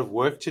a lot of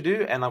work to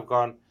do, and I've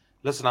gone,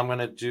 listen, I'm going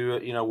to do,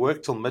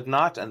 work till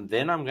midnight, and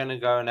then I'm going to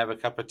go and have a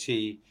cup of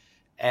tea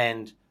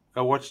and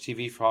go watch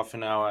TV for half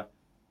an hour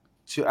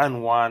to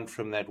unwind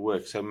from that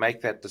work. So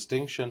make that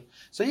distinction.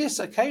 So yes,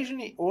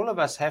 occasionally all of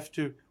us have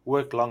to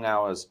work long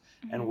hours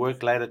and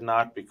work late at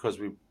night because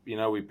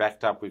we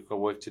backed up, we've got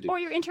work to do. Or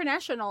you're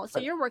international, so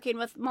you're working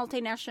with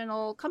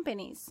multinational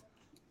companies.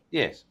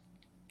 Yes.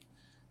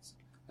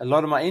 A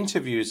lot of my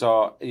interviews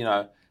are,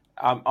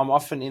 I'm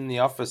often in the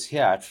office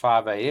here at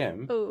 5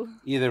 a.m.,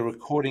 either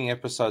recording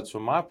episodes for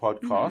my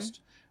podcast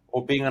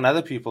or being on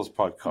other people's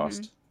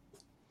podcast.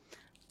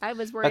 I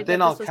was worried that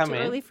this was too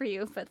early for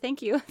you, but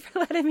thank you for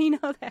letting me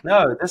know that.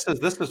 No, this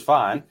is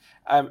fine.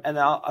 And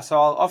I'll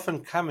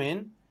often come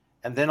in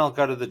and then I'll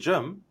go to the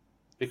gym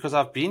because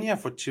I've been here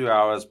for 2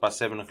 hours by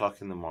 7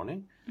 o'clock in the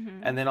morning,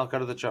 and then I'll go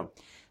to the gym.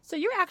 So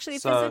you're actually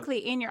physically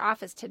in your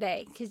office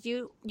today because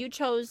you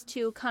chose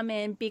to come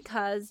in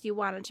because you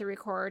wanted to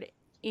record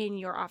in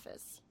your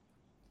office.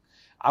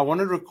 I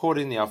wanted to record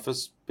in the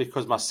office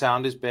because my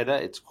sound is better.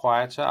 It's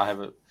quieter. I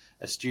have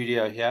a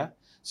studio here.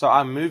 So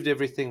I moved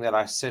everything that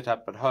I set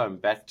up at home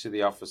back to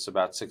the office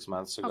about 6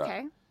 months ago.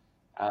 Okay.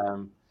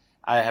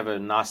 I have a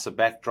nicer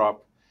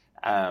backdrop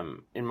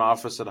in my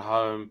office at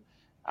home.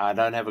 I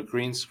don't have a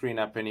green screen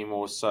up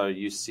anymore, so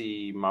you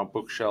see my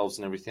bookshelves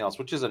and everything else,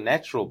 which is a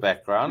natural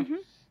background,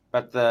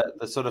 but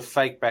the sort of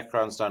fake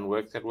backgrounds don't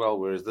work that well,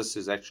 whereas this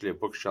is actually a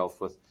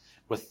bookshelf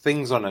with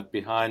things on it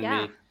behind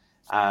me.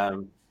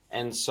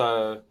 And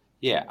so,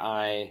 yeah,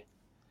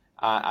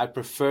 I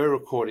prefer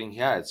recording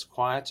here. It's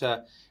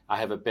quieter. I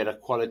have a better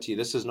quality.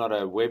 This is not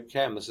a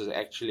webcam. This is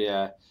actually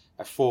a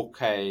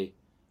 4K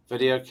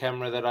video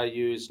camera that I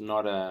use,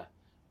 not a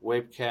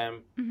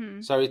webcam.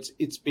 So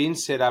it's been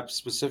set up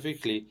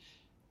specifically.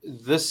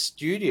 This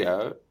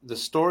studio, the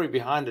story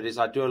behind it is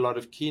I do a lot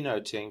of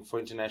keynoting for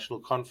international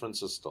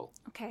conferences still.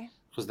 Okay.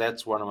 Because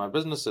that's one of my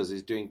businesses,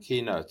 is doing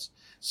keynotes.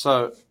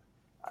 So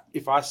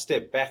if I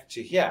step back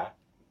to here,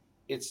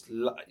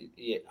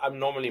 I'm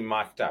normally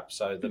mic'd up,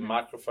 so the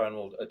microphone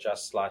will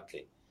adjust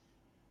slightly.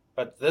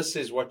 But this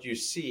is what you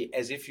see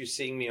as if you're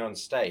seeing me on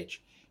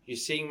stage. You're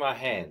seeing my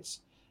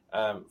hands.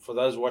 For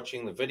those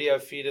watching the video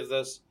feed of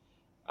this,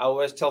 I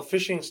always tell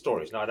fishing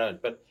stories. No, I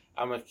don't, but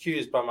I'm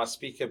accused by my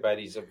speaker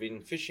buddies of being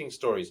fishing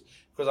stories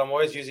because I'm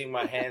always using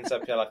my hands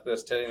up here like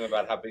this, telling them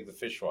about how big the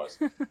fish was.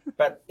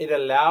 But it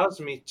allows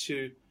me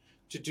to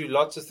do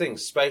lots of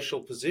things,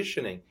 spatial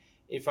positioning.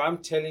 If I'm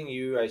telling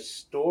you a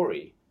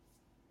story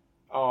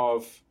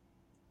of,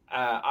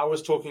 I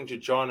was talking to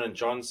John and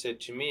John said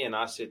to me and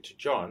I said to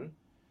John,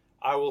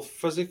 I will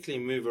physically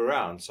move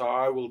around. So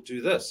I will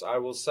do this. I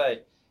will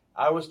say,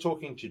 I was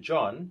talking to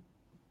John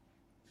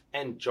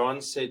and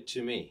John said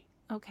to me.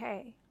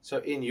 Okay. So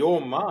in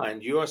your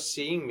mind, you are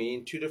seeing me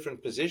in two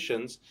different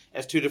positions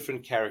as two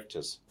different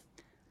characters.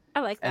 I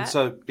like that. And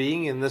so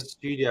being in this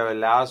studio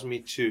allows me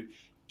to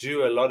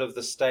do a lot of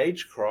the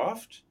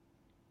stagecraft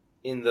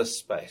in this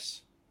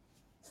space.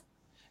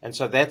 And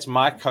so that's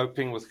my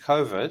coping with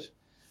COVID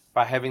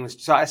by having this.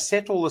 So I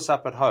set all this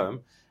up at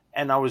home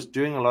and I was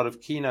doing a lot of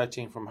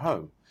keynoting from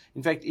home.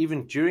 In fact,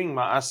 even during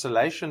my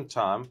isolation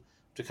time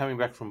to coming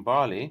back from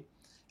Bali,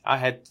 I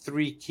had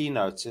 3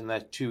 keynotes in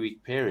that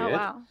 2-week period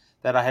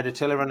that I had to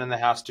tell everyone in the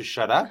house to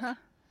shut up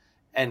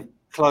and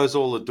close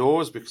all the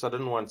doors because I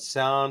didn't want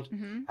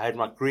sound. I had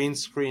my green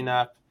screen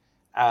up.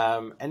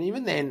 And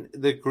even then,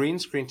 the green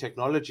screen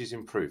technology's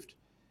improved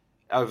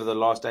over the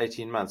last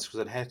 18 months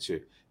because it had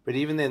to. But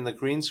even then, the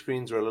green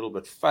screens were a little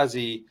bit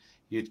fuzzy.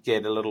 You'd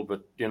get a little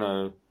bit,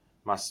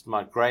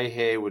 my gray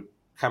hair would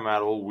come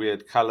out all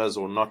weird colors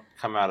or not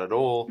come out at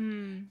all.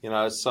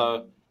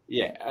 So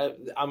yeah,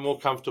 I'm more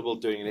comfortable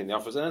doing it in the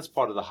office, and it's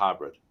part of the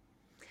hybrid.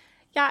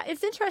 Yeah,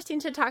 it's interesting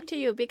to talk to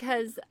you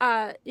because,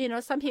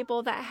 some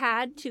people that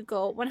had to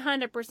go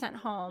 100%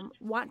 home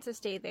want to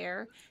stay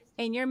there,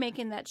 and you're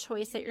making that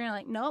choice that you're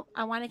like, nope,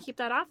 I want to keep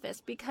that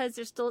office because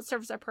it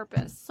serves a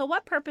purpose. So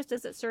what purpose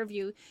does it serve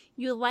you?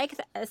 You like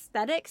the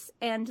aesthetics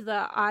and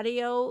the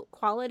audio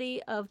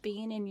quality of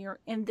being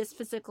in this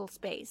physical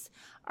space.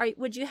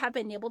 Would you have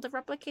been able to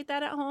replicate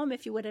that at home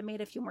if you would have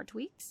made a few more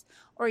tweaks,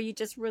 or you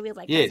just really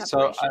like that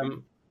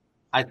separation?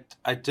 So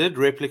I did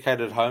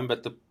replicate at home,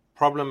 but the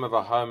problem of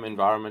a home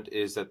environment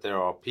is that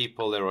there are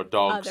people, there are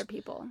dogs, other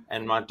people,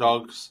 and my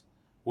dogs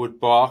would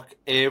bark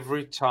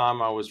every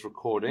time I was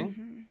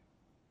recording.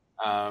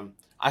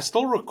 I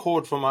still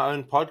record for my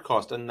own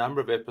podcast a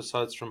number of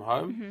episodes from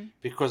home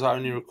because I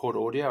only record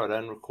audio. I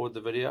don't record the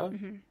video.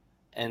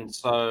 And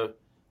so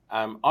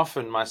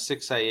often my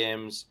 6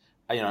 a.m.s,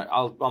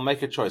 I'll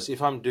make a choice.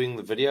 If I'm doing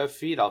the video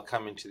feed, I'll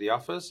come into the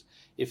office.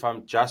 If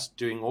I'm just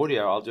doing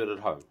audio, I'll do it at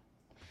home.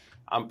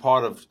 I'm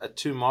part of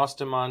 2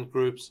 mastermind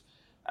groups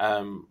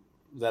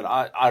that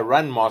I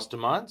run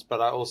masterminds,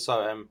 but I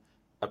also am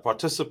a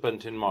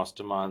participant in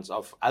masterminds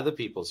of other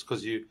people's,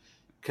 because you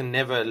can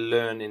never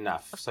learn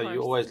enough. So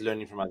you're always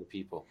learning from other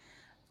people.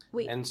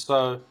 And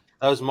so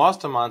those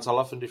masterminds I'll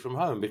often do from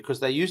home because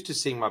they're used to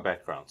seeing my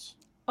backgrounds.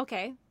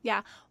 Okay.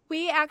 Yeah.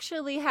 We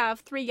actually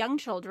have 3 young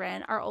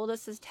children. Our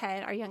oldest is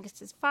 10. Our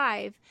youngest is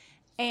 5.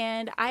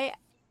 And I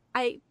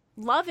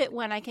love it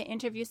when I can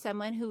interview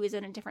someone who is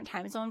in a different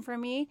time zone for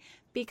me,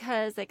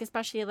 because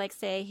especially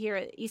say here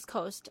at East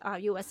Coast,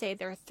 USA,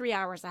 they're 3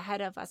 hours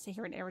ahead of us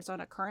here in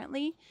Arizona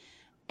currently.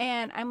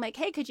 And I'm like,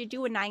 hey, could you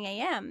do a 9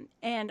 a.m.?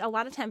 And a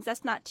lot of times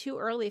that's not too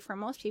early for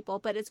most people,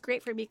 but it's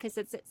great for me because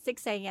it's at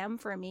 6 a.m.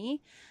 for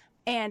me.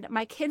 And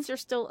my kids are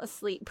still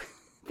asleep.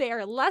 They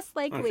are less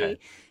likely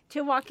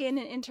to walk in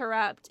and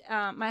interrupt.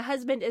 My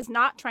husband is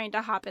not trying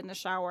to hop in the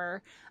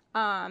shower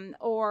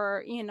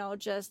or,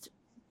 just,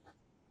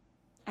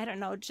 I don't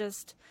know,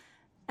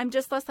 I'm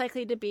just less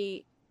likely to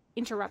be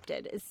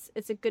interrupted.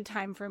 It's a good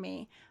time for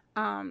me.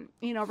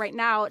 Right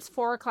now it's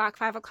 4 o'clock,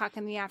 5 o'clock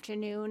in the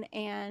afternoon.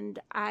 And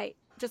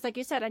just like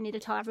you said, I need to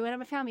tell everyone in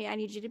my family, I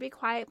need you to be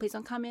quiet. Please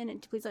don't come in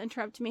and please don't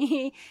interrupt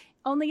me.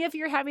 Only if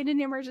you're having an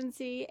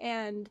emergency.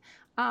 And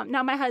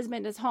now my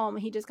husband is home.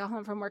 He just got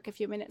home from work a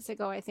few minutes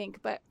ago, I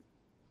think. But,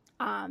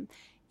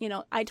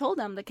 I told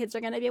them the kids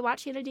are going to be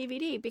watching a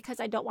DVD because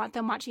I don't want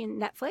them watching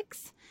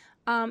Netflix.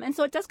 And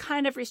so it does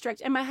kind of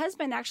restrict. And my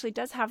husband actually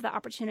does have the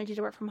opportunity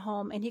to work from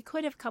home. And he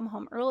could have come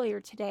home earlier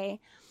today.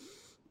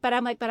 But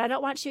I'm like, but I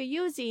don't want you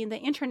using the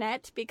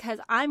internet because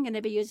I'm going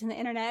to be using the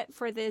internet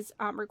for this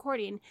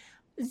recording.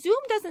 Zoom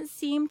doesn't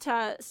seem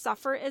to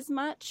suffer as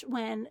much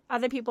when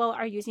other people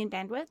are using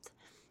bandwidth.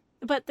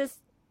 But this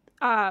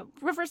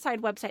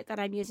Riverside website that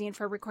I'm using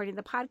for recording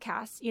the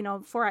podcast,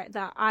 for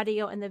the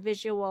audio and the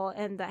visual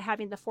and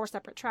having the 4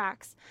 separate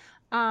tracks,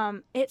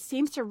 it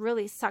seems to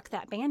really suck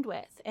that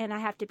bandwidth. And I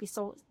have to be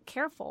so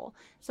careful.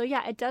 So,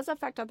 yeah, it does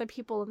affect other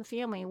people in the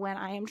family when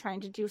I am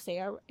trying to do, say,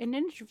 an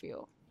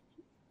interview.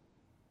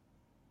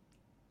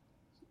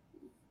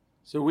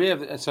 So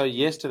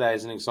yesterday,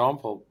 as an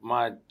example,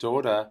 my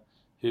daughter,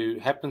 who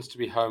happens to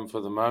be home for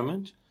the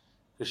moment,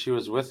 because she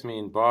was with me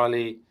in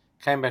Bali,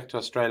 came back to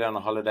Australia on a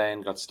holiday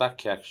and got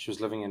stuck here because she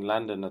was living in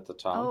London at the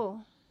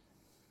time.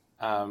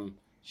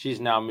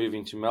 She's now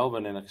moving to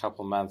Melbourne in a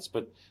couple of months,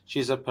 but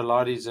she's a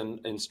Pilates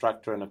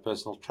instructor and a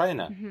personal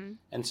trainer. Mm-hmm.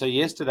 And so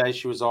yesterday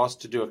she was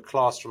asked to do a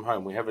class from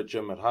home. We have a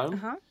gym at home,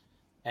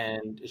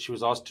 and she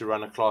was asked to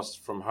run a class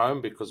from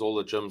home because all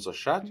the gyms are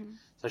shut. Mm-hmm.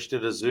 So she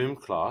did a Zoom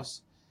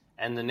class.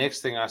 And the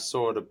next thing I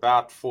saw at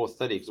about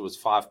 4:30, because it was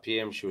 5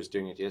 p.m. she was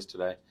doing it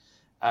yesterday,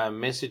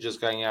 messages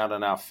going out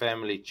on our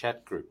family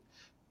chat group.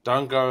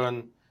 Don't go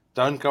on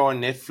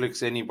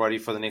Netflix, anybody,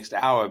 for the next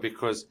hour,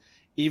 because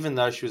even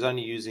though she was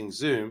only using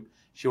Zoom,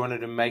 she wanted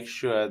to make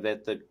sure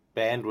that the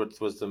bandwidth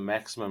was the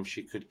maximum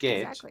she could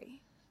get.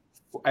 Exactly.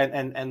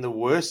 And the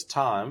worst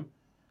time,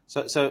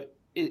 so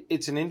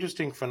it's an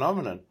interesting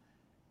phenomenon.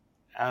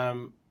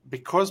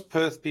 Because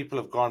Perth people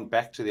have gone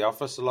back to the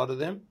office, a lot of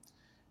them,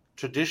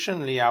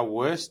 traditionally, our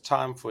worst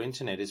time for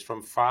internet is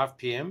from 5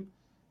 p.m.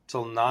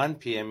 till 9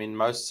 p.m. in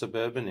most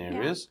suburban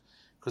areas,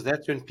 because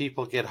that's when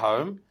people get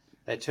home,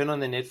 they turn on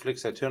their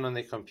Netflix, they turn on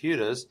their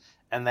computers,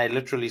 and they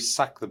literally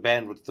suck the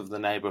bandwidth of the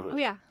neighborhood. Oh,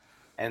 yeah.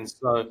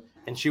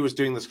 And she was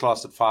doing this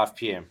class at 5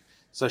 p.m.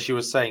 So she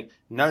was saying,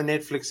 no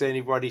Netflix,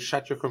 anybody,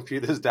 shut your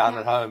computers down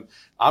at home.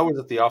 I was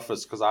at the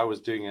office because I was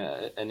doing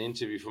an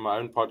interview for my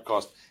own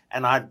podcast,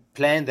 and I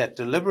planned that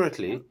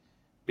deliberately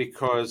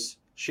because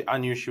I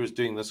knew she was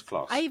doing this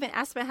class. I even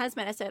asked my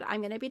husband, I said, I'm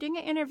going to be doing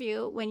an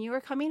interview when you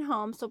are coming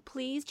home, so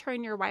please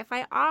turn your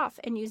Wi-Fi off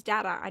and use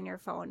data on your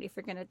phone if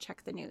you're going to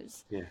check the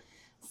news. Yeah.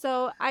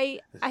 So I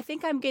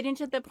think I'm getting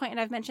to the point,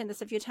 and I've mentioned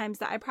this a few times,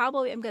 that I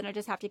probably am going to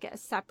just have to get a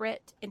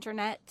separate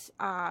internet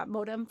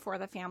modem for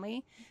the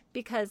family,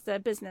 because the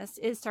business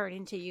is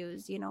starting to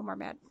use,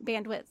 more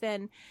bandwidth.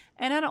 And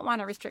I don't want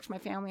to restrict my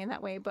family in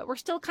that way, but we're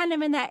still kind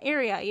of in that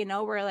area,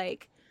 where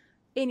like,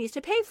 it needs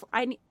to pay for,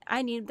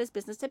 I need this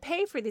business to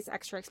pay for these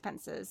extra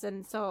expenses.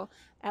 And so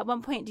at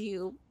one point, do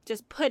you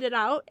just put it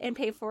out and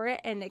pay for it?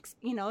 And, it's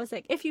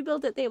like, if you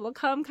build it, they will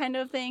come kind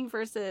of thing,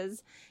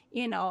 versus,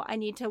 I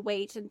need to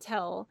wait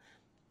until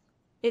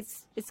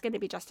it's going to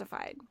be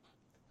justified.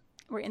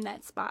 We're in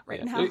that spot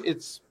right now.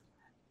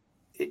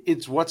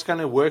 It's what's going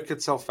to work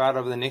itself out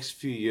over the next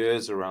few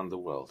years around the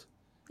world.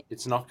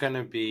 It's not going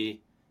to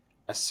be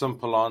a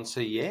simple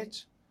answer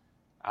yet.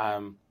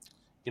 I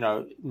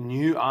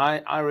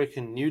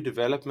reckon new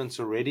developments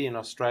already in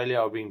Australia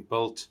are being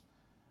built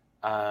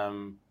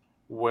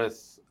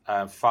with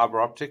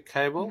fiber optic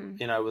cable,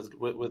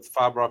 with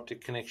fiber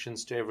optic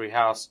connections to every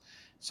house.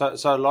 So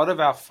a lot of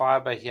our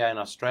fiber here in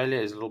Australia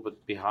is a little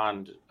bit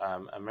behind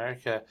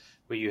America,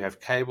 where you have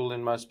cable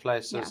in most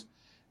places.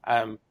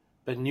 Yeah.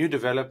 But new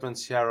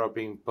developments here are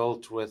being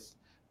built with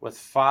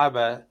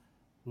fiber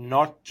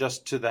not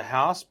just to the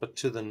house, but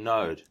to the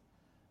node.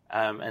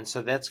 And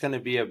so that's going to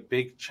be a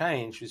big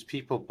change, is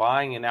people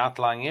buying in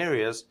outlying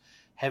areas,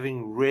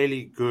 having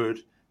really good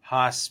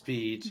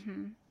high-speed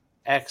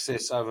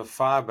access over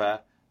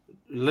fiber,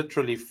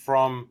 literally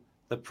from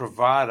the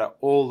provider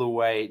all the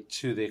way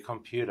to their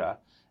computer,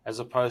 as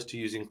opposed to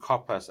using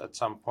copper at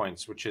some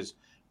points, which is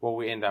what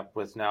we end up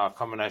with now, a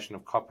combination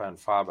of copper and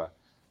fiber.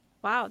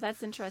 Wow,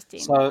 that's interesting.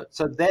 So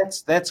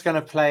that's going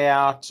to play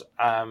out.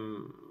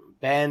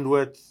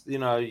 Bandwidth,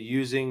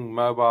 using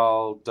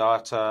mobile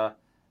data.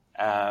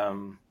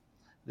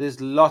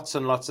 There's lots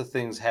and lots of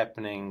things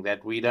happening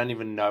that we don't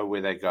even know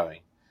where they're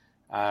going.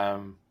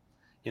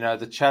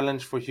 The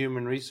challenge for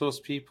human resource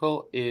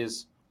people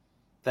is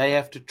they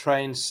have to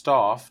train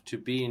staff to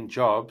be in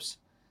jobs,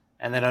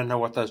 and they don't know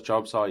what those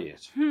jobs are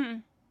yet.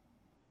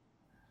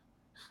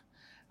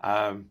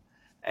 And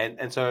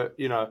so,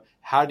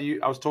 how do you?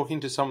 I was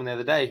talking to someone the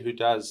other day who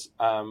does.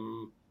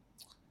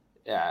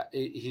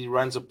 He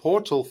runs a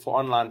portal for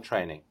online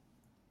training,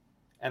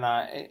 and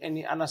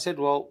I said,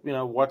 well,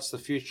 what's the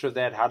future of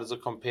that? How does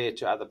it compare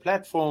to other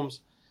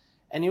platforms?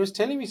 And he was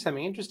telling me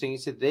something interesting. He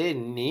said their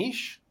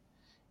niche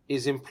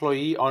is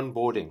employee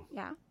onboarding.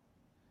 Yeah.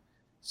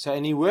 So,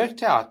 and he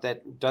worked out that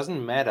it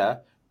doesn't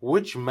matter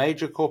which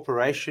major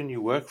corporation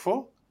you work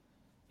for,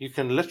 you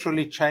can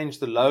literally change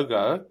the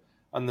logo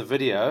on the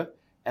video,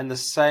 and the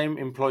same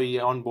employee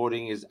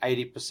onboarding is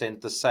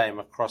 80% the same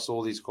across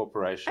all these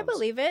corporations. I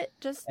believe it.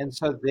 And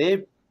so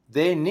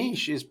their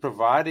niche is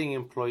providing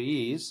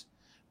employees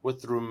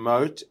with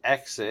remote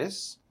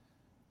access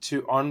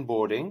to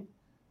onboarding,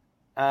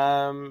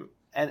 and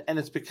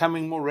it's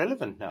becoming more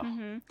relevant now.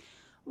 Mm-hmm.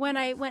 When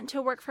I went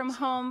to work from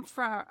home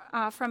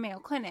from Mayo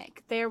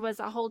Clinic, there was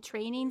a whole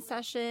training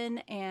session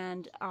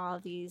and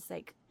all these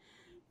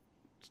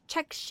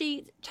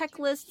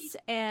checklists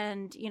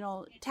and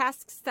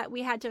tasks that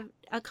we had to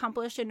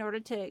accomplish in order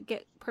to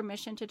get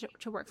permission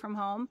to work from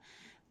home.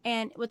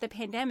 And with the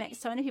pandemic,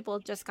 so many people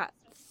just got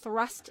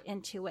thrust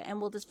into it, and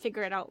we'll just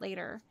figure it out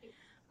later.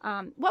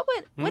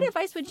 What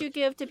advice would you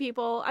give to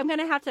people? I'm going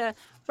to have to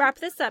wrap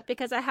this up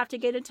because I have to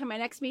get into my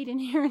next meeting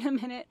here in a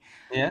minute.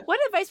 Yeah. What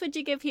advice would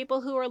you give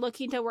people who are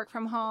looking to work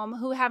from home,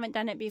 who haven't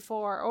done it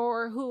before,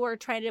 or who are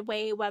trying to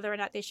weigh whether or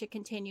not they should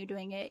continue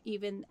doing it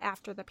even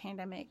after the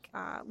pandemic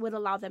would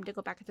allow them to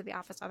go back into the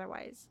office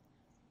otherwise?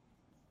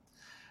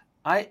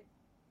 I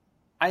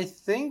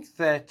think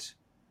that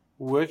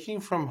working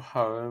from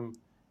home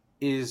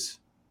is,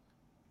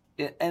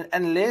 and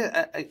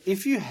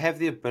if you have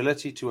the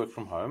ability to work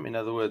from home, in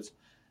other words,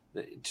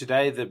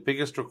 today the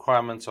biggest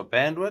requirements are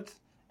bandwidth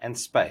and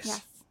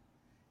space.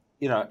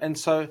 Yes. And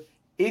so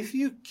if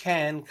you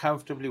can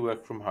comfortably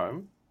work from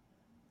home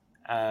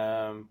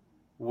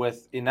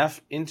with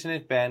enough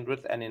internet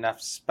bandwidth and enough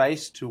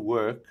space to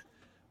work,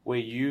 where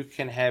you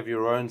can have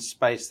your own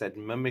space that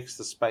mimics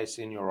the space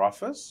in your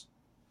office,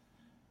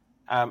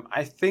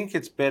 I think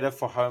it's better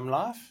for home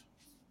life.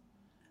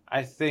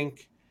 I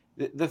think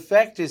the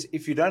fact is,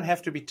 if you don't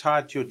have to be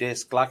tied to your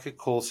desk like a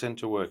call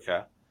center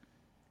worker,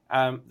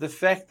 the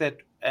fact that,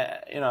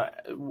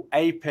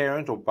 a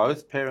parent or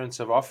both parents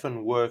have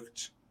often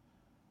worked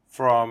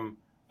from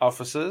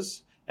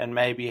offices and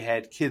maybe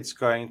had kids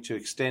going to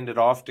extended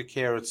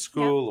aftercare at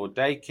school or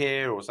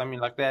daycare or something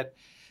like that,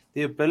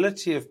 the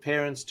ability of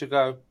parents to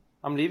go,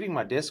 I'm leaving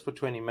my desk for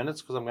 20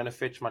 minutes because I'm going to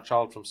fetch my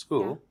child from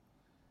school,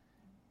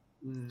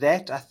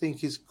 that I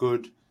think is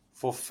good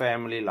for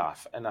family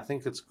life, and I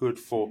think it's good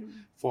for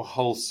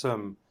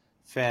wholesome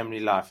family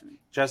life.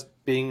 Just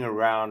being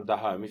around the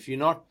home. If you're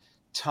not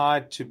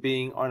tied to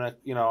being on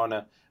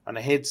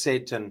a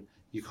headset and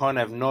you can't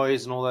have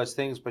noise and all those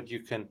things, but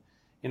you can,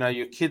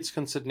 your kids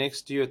can sit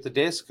next to you at the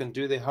desk and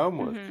do their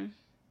homework. Mm-hmm.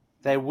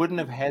 They wouldn't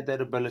have had that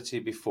ability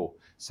before.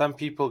 Some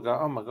people go,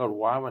 oh my God,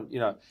 why wouldn't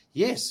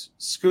yes,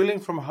 schooling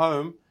from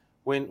home.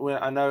 When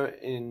I know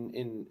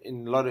in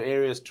a lot of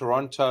areas,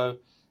 Toronto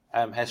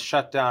has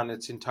shut down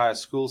its entire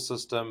school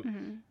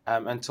system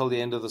until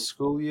the end of the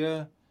school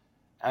year.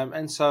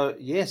 And so,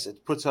 yes,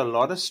 it puts a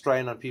lot of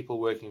strain on people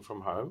working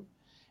from home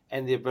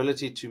and the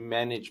ability to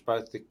manage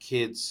both the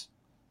kids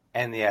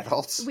and the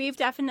adults. We've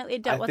definitely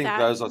dealt with that. I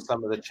think those are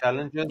some of the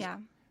challenges. Yeah.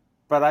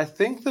 But I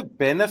think the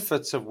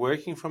benefits of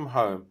working from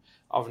home,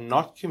 of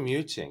not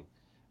commuting,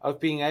 of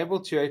being able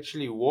to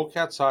actually walk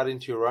outside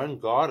into your own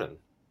garden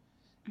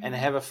and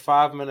have a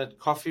 5-minute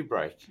coffee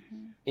break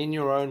in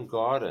your own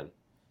garden,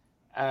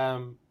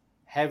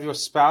 have your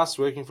spouse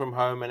working from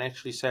home and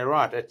actually say,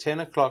 right, at 10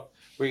 o'clock,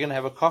 we're going to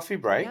have a coffee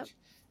break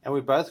and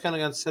we're both going to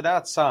go and sit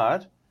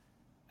outside.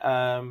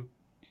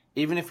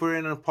 Even if we're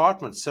in an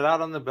apartment, sit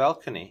out on the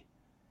balcony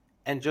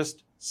and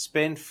just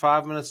spend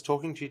 5 minutes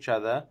talking to each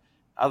other.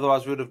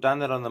 Otherwise, we would have done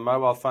that on the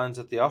mobile phones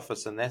at the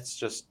office, and that's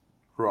just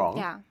wrong.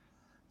 Yeah.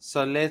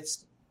 So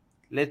let's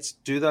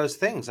do those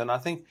things. And I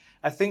think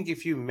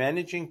if you're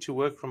managing to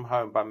work from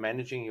home by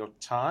managing your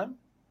time,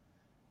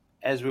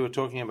 as we were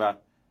talking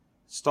about,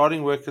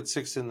 starting work at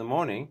 6 in the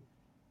morning,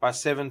 by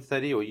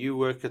 7:30, or you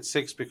work at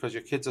 6 because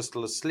your kids are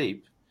still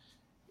asleep,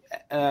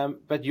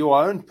 but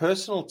your own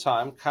personal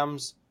time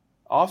comes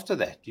after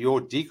that. Your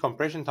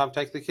decompression time,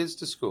 take the kids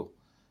to school.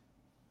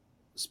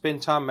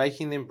 Spend time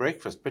making them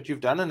breakfast, but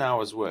you've done an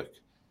hour's work.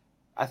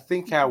 I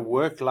think our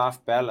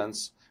work-life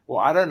balance, well,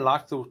 I don't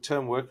like the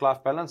term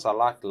work-life balance. I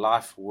like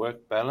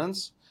life-work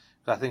balance,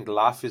 because I think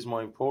life is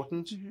more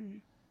important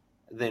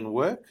than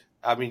work.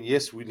 I mean,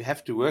 yes, we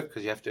have to work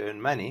because you have to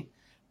earn money,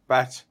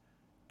 but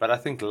I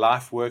think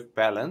life-work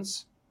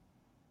balance,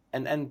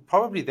 and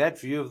probably that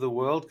view of the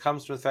world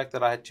comes from the fact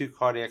that I had 2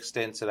 cardiac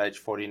stents at age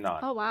 49.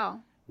 Oh, wow.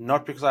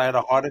 Not because I had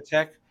a heart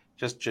attack,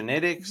 just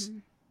genetics,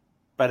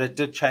 but it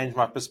did change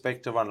my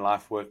perspective on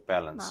life-work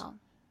balance,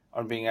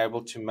 on being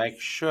able to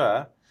make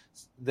sure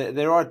that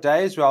there are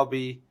days where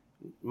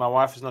my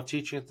wife is not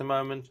teaching at the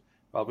moment,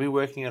 I'll be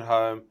working at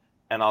home,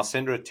 and I'll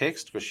send her a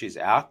text because she's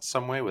out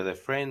somewhere with her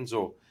friends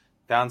or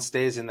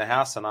downstairs in the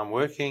house and I'm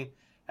working,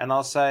 and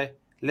I'll say,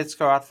 let's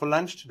go out for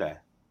lunch today.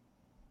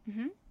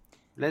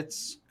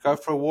 Let's go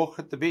for a walk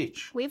at the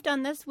beach. We've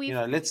done this.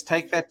 Let's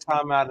take that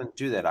time out and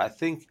do that. I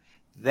think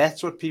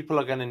that's what people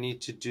are going to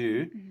need to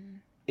do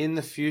in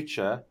the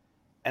future,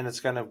 and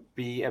it's going to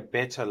be a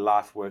better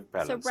life-work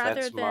balance. So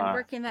rather than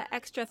working that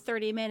extra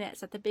 30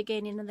 minutes at the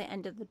beginning and the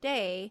end of the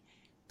day,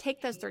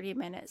 take those 30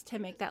 minutes to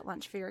make that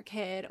lunch for your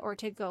kid or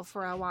to go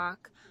for a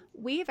walk.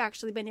 We've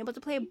actually been able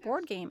to play a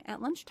board game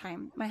at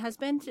lunchtime. My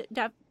husband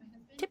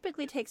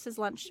typically takes his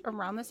lunch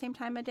around the same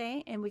time of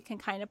day, and we can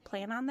kind of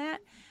plan on that.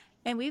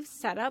 And we've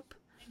set up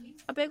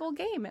a big old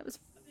game. It was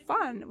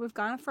fun. We've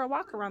gone for a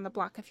walk around the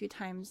block a few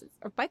times,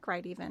 or bike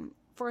ride even,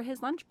 for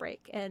his lunch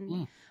break.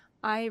 And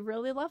I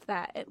really love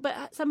that.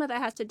 But some of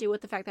that has to do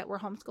with the fact that we're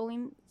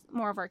homeschooling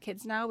more of our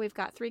kids now. We've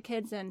got 3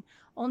 kids, and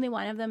only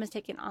one of them is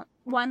taking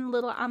one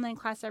little online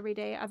class every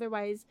day.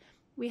 Otherwise,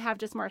 we have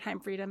just more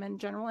time freedom in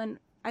general. And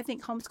I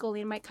think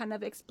homeschooling might kind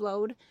of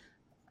explode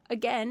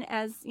again,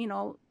 as,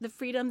 the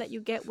freedom that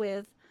you get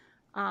with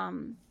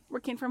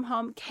working from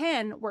home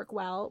can work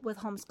well with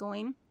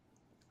homeschooling.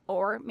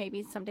 Or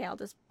maybe someday I'll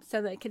just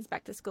send the kids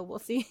back to school. We'll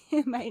see.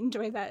 I might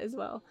enjoy that as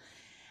well.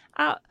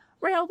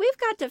 Rael, we've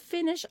got to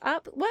finish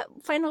up.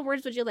 What final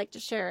words would you like to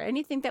share?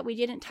 Anything that we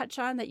didn't touch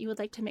on that you would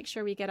like to make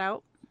sure we get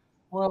out?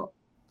 Well,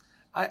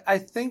 I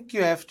think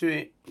you have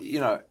to,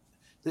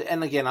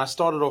 and again, I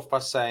started off by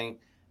saying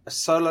a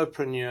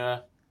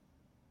solopreneur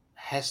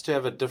has to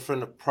have a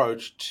different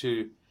approach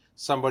to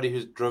somebody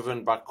who's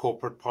driven by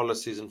corporate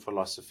policies and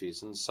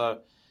philosophies. And so,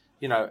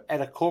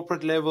 at a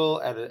corporate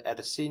level, at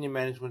a senior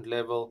management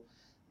level,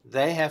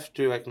 they have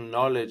to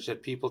acknowledge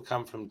that people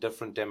come from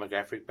different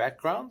demographic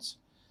backgrounds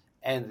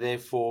and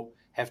therefore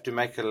have to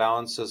make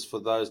allowances for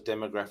those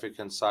demographic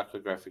and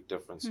psychographic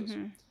differences.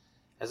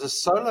 As a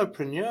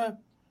solopreneur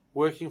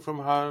working from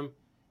home,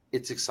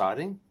 it's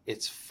exciting,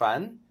 it's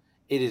fun,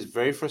 it is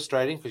very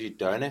frustrating because you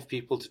don't have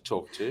people to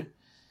talk to.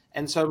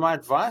 And so my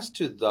advice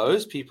to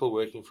those people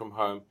working from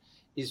home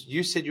is,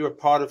 you said you're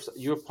part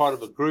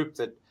of a group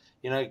that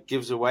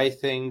gives away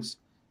things,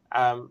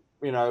 when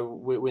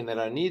they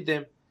don't need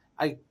them.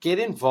 I get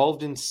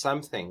involved in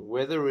something,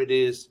 whether it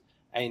is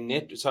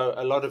so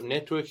a lot of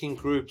networking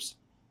groups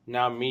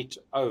now meet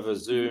over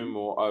Zoom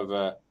or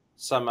over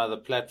some other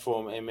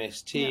platform,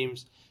 MS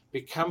Teams.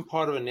 Become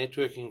part of a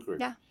networking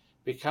group.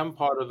 Become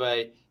part of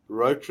a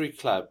Rotary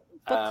Club,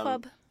 book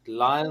club,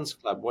 Lions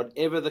Club,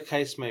 whatever the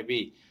case may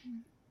be.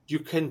 You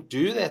can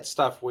do that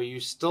stuff where you're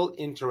still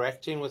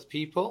interacting with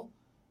people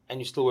and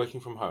you're still working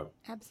from home.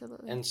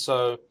 Absolutely. And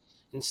so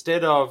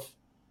instead of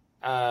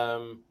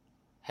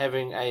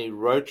having a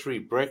Rotary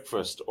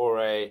breakfast or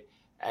a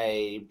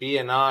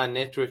BNI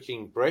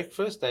networking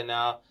breakfast, they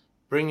now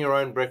bring your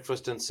own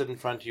breakfast and sit in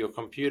front of your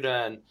computer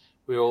and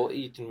we all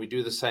eat and we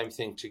do the same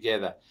thing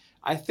together.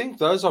 I think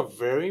those are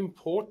very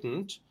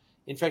important.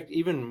 In fact,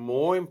 even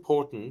more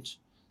important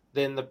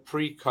than the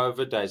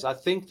pre-COVID days. I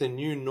think the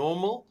new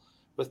normal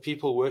with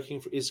people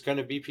is going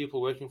to be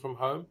people working from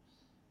home,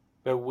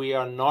 but we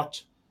are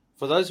not.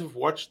 For those who've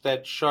watched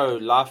that show,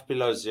 Life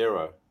Below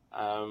Zero,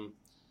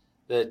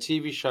 the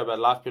TV show about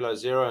Life Below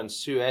Zero, and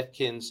Sue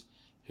Atkins,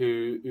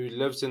 who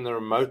lives in the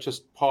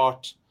remotest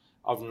part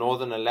of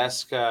northern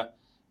Alaska,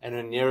 and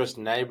her nearest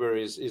neighbor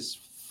is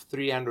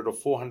 300 or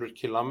 400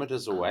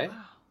 kilometers away. Oh,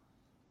 wow.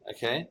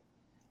 Okay.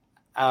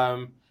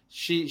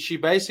 She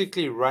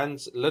basically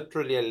runs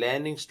literally a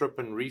landing strip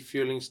and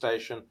refueling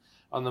station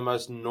on the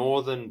most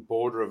northern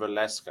border of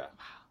Alaska.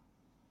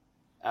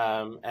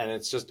 And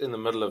it's just in the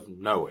middle of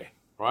nowhere,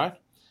 right?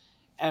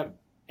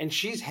 And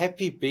she's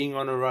happy being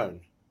on her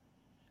own.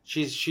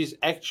 She's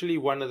actually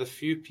one of the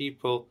few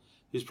people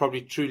who's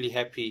probably truly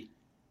happy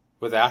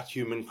without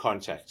human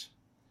contact.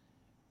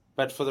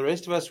 But for the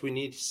rest of us, we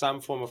need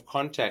some form of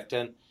contact.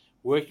 And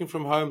working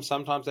from home,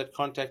 sometimes that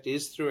contact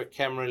is through a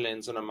camera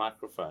lens and a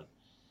microphone.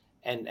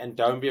 And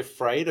don't be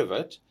afraid of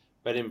it,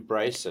 but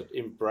embrace it.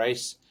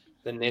 Embrace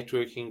the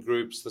networking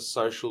groups, the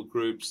social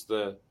groups,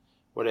 the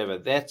whatever.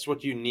 That's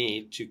what you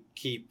need to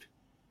keep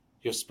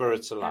your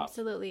spirits alive.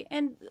 Absolutely.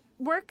 And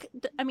work,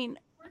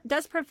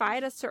 does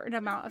provide a certain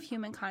amount of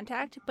human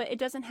contact, but it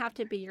doesn't have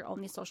to be your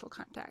only social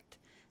contact.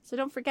 So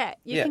don't forget,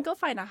 you can go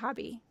find a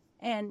hobby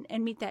and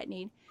meet that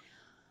need.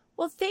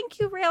 Well, thank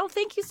you, Rael.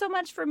 Thank you so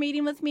much for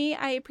meeting with me.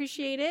 I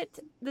appreciate it.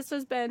 This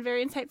has been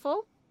very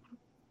insightful.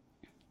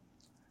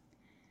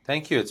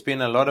 Thank you. It's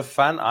been a lot of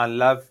fun. I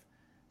love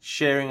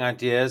sharing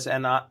ideas,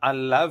 and I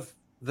love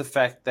the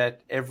fact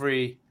that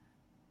every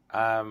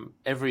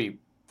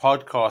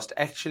podcast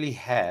actually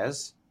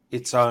has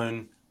its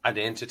own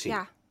identity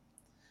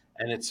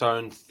and its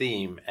own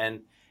theme,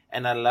 and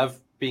I love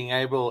being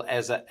able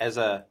as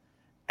a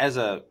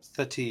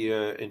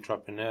 30-year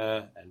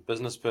entrepreneur and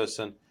business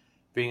person,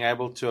 being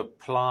able to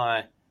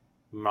apply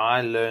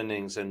my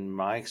learnings and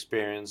my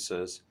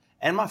experiences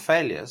and my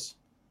failures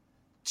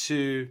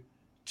to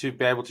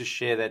be able to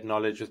share that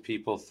knowledge with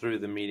people through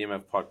the medium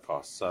of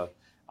podcasts. So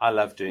I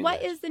love doing that.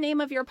 What is the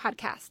name of your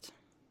podcast?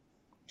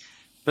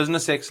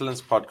 Business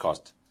Excellence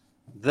Podcast.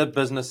 The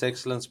Business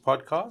Excellence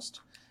Podcast.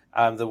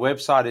 The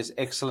website is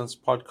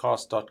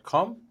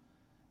excellencepodcast.com.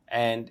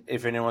 And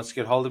if anyone wants to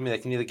get hold of me, they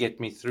can either get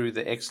me through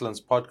the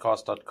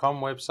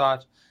excellencepodcast.com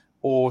website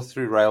or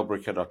through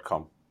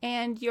railbricker.com.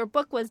 And your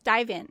book was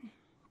Dive In.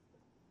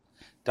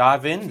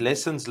 Dive In,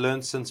 Lessons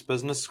Learned Since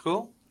Business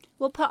School.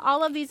 We'll put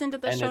all of these into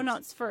the show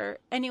notes for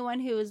anyone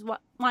who is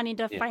wanting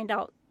to find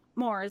out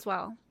more as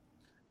well.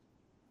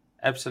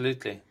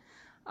 Absolutely.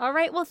 All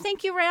right. Well,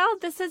 thank you, Rael.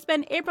 This has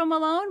been April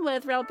Malone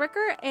with Rail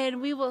Bricker,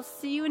 and we will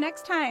see you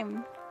next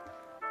time.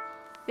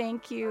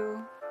 Thank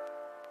you.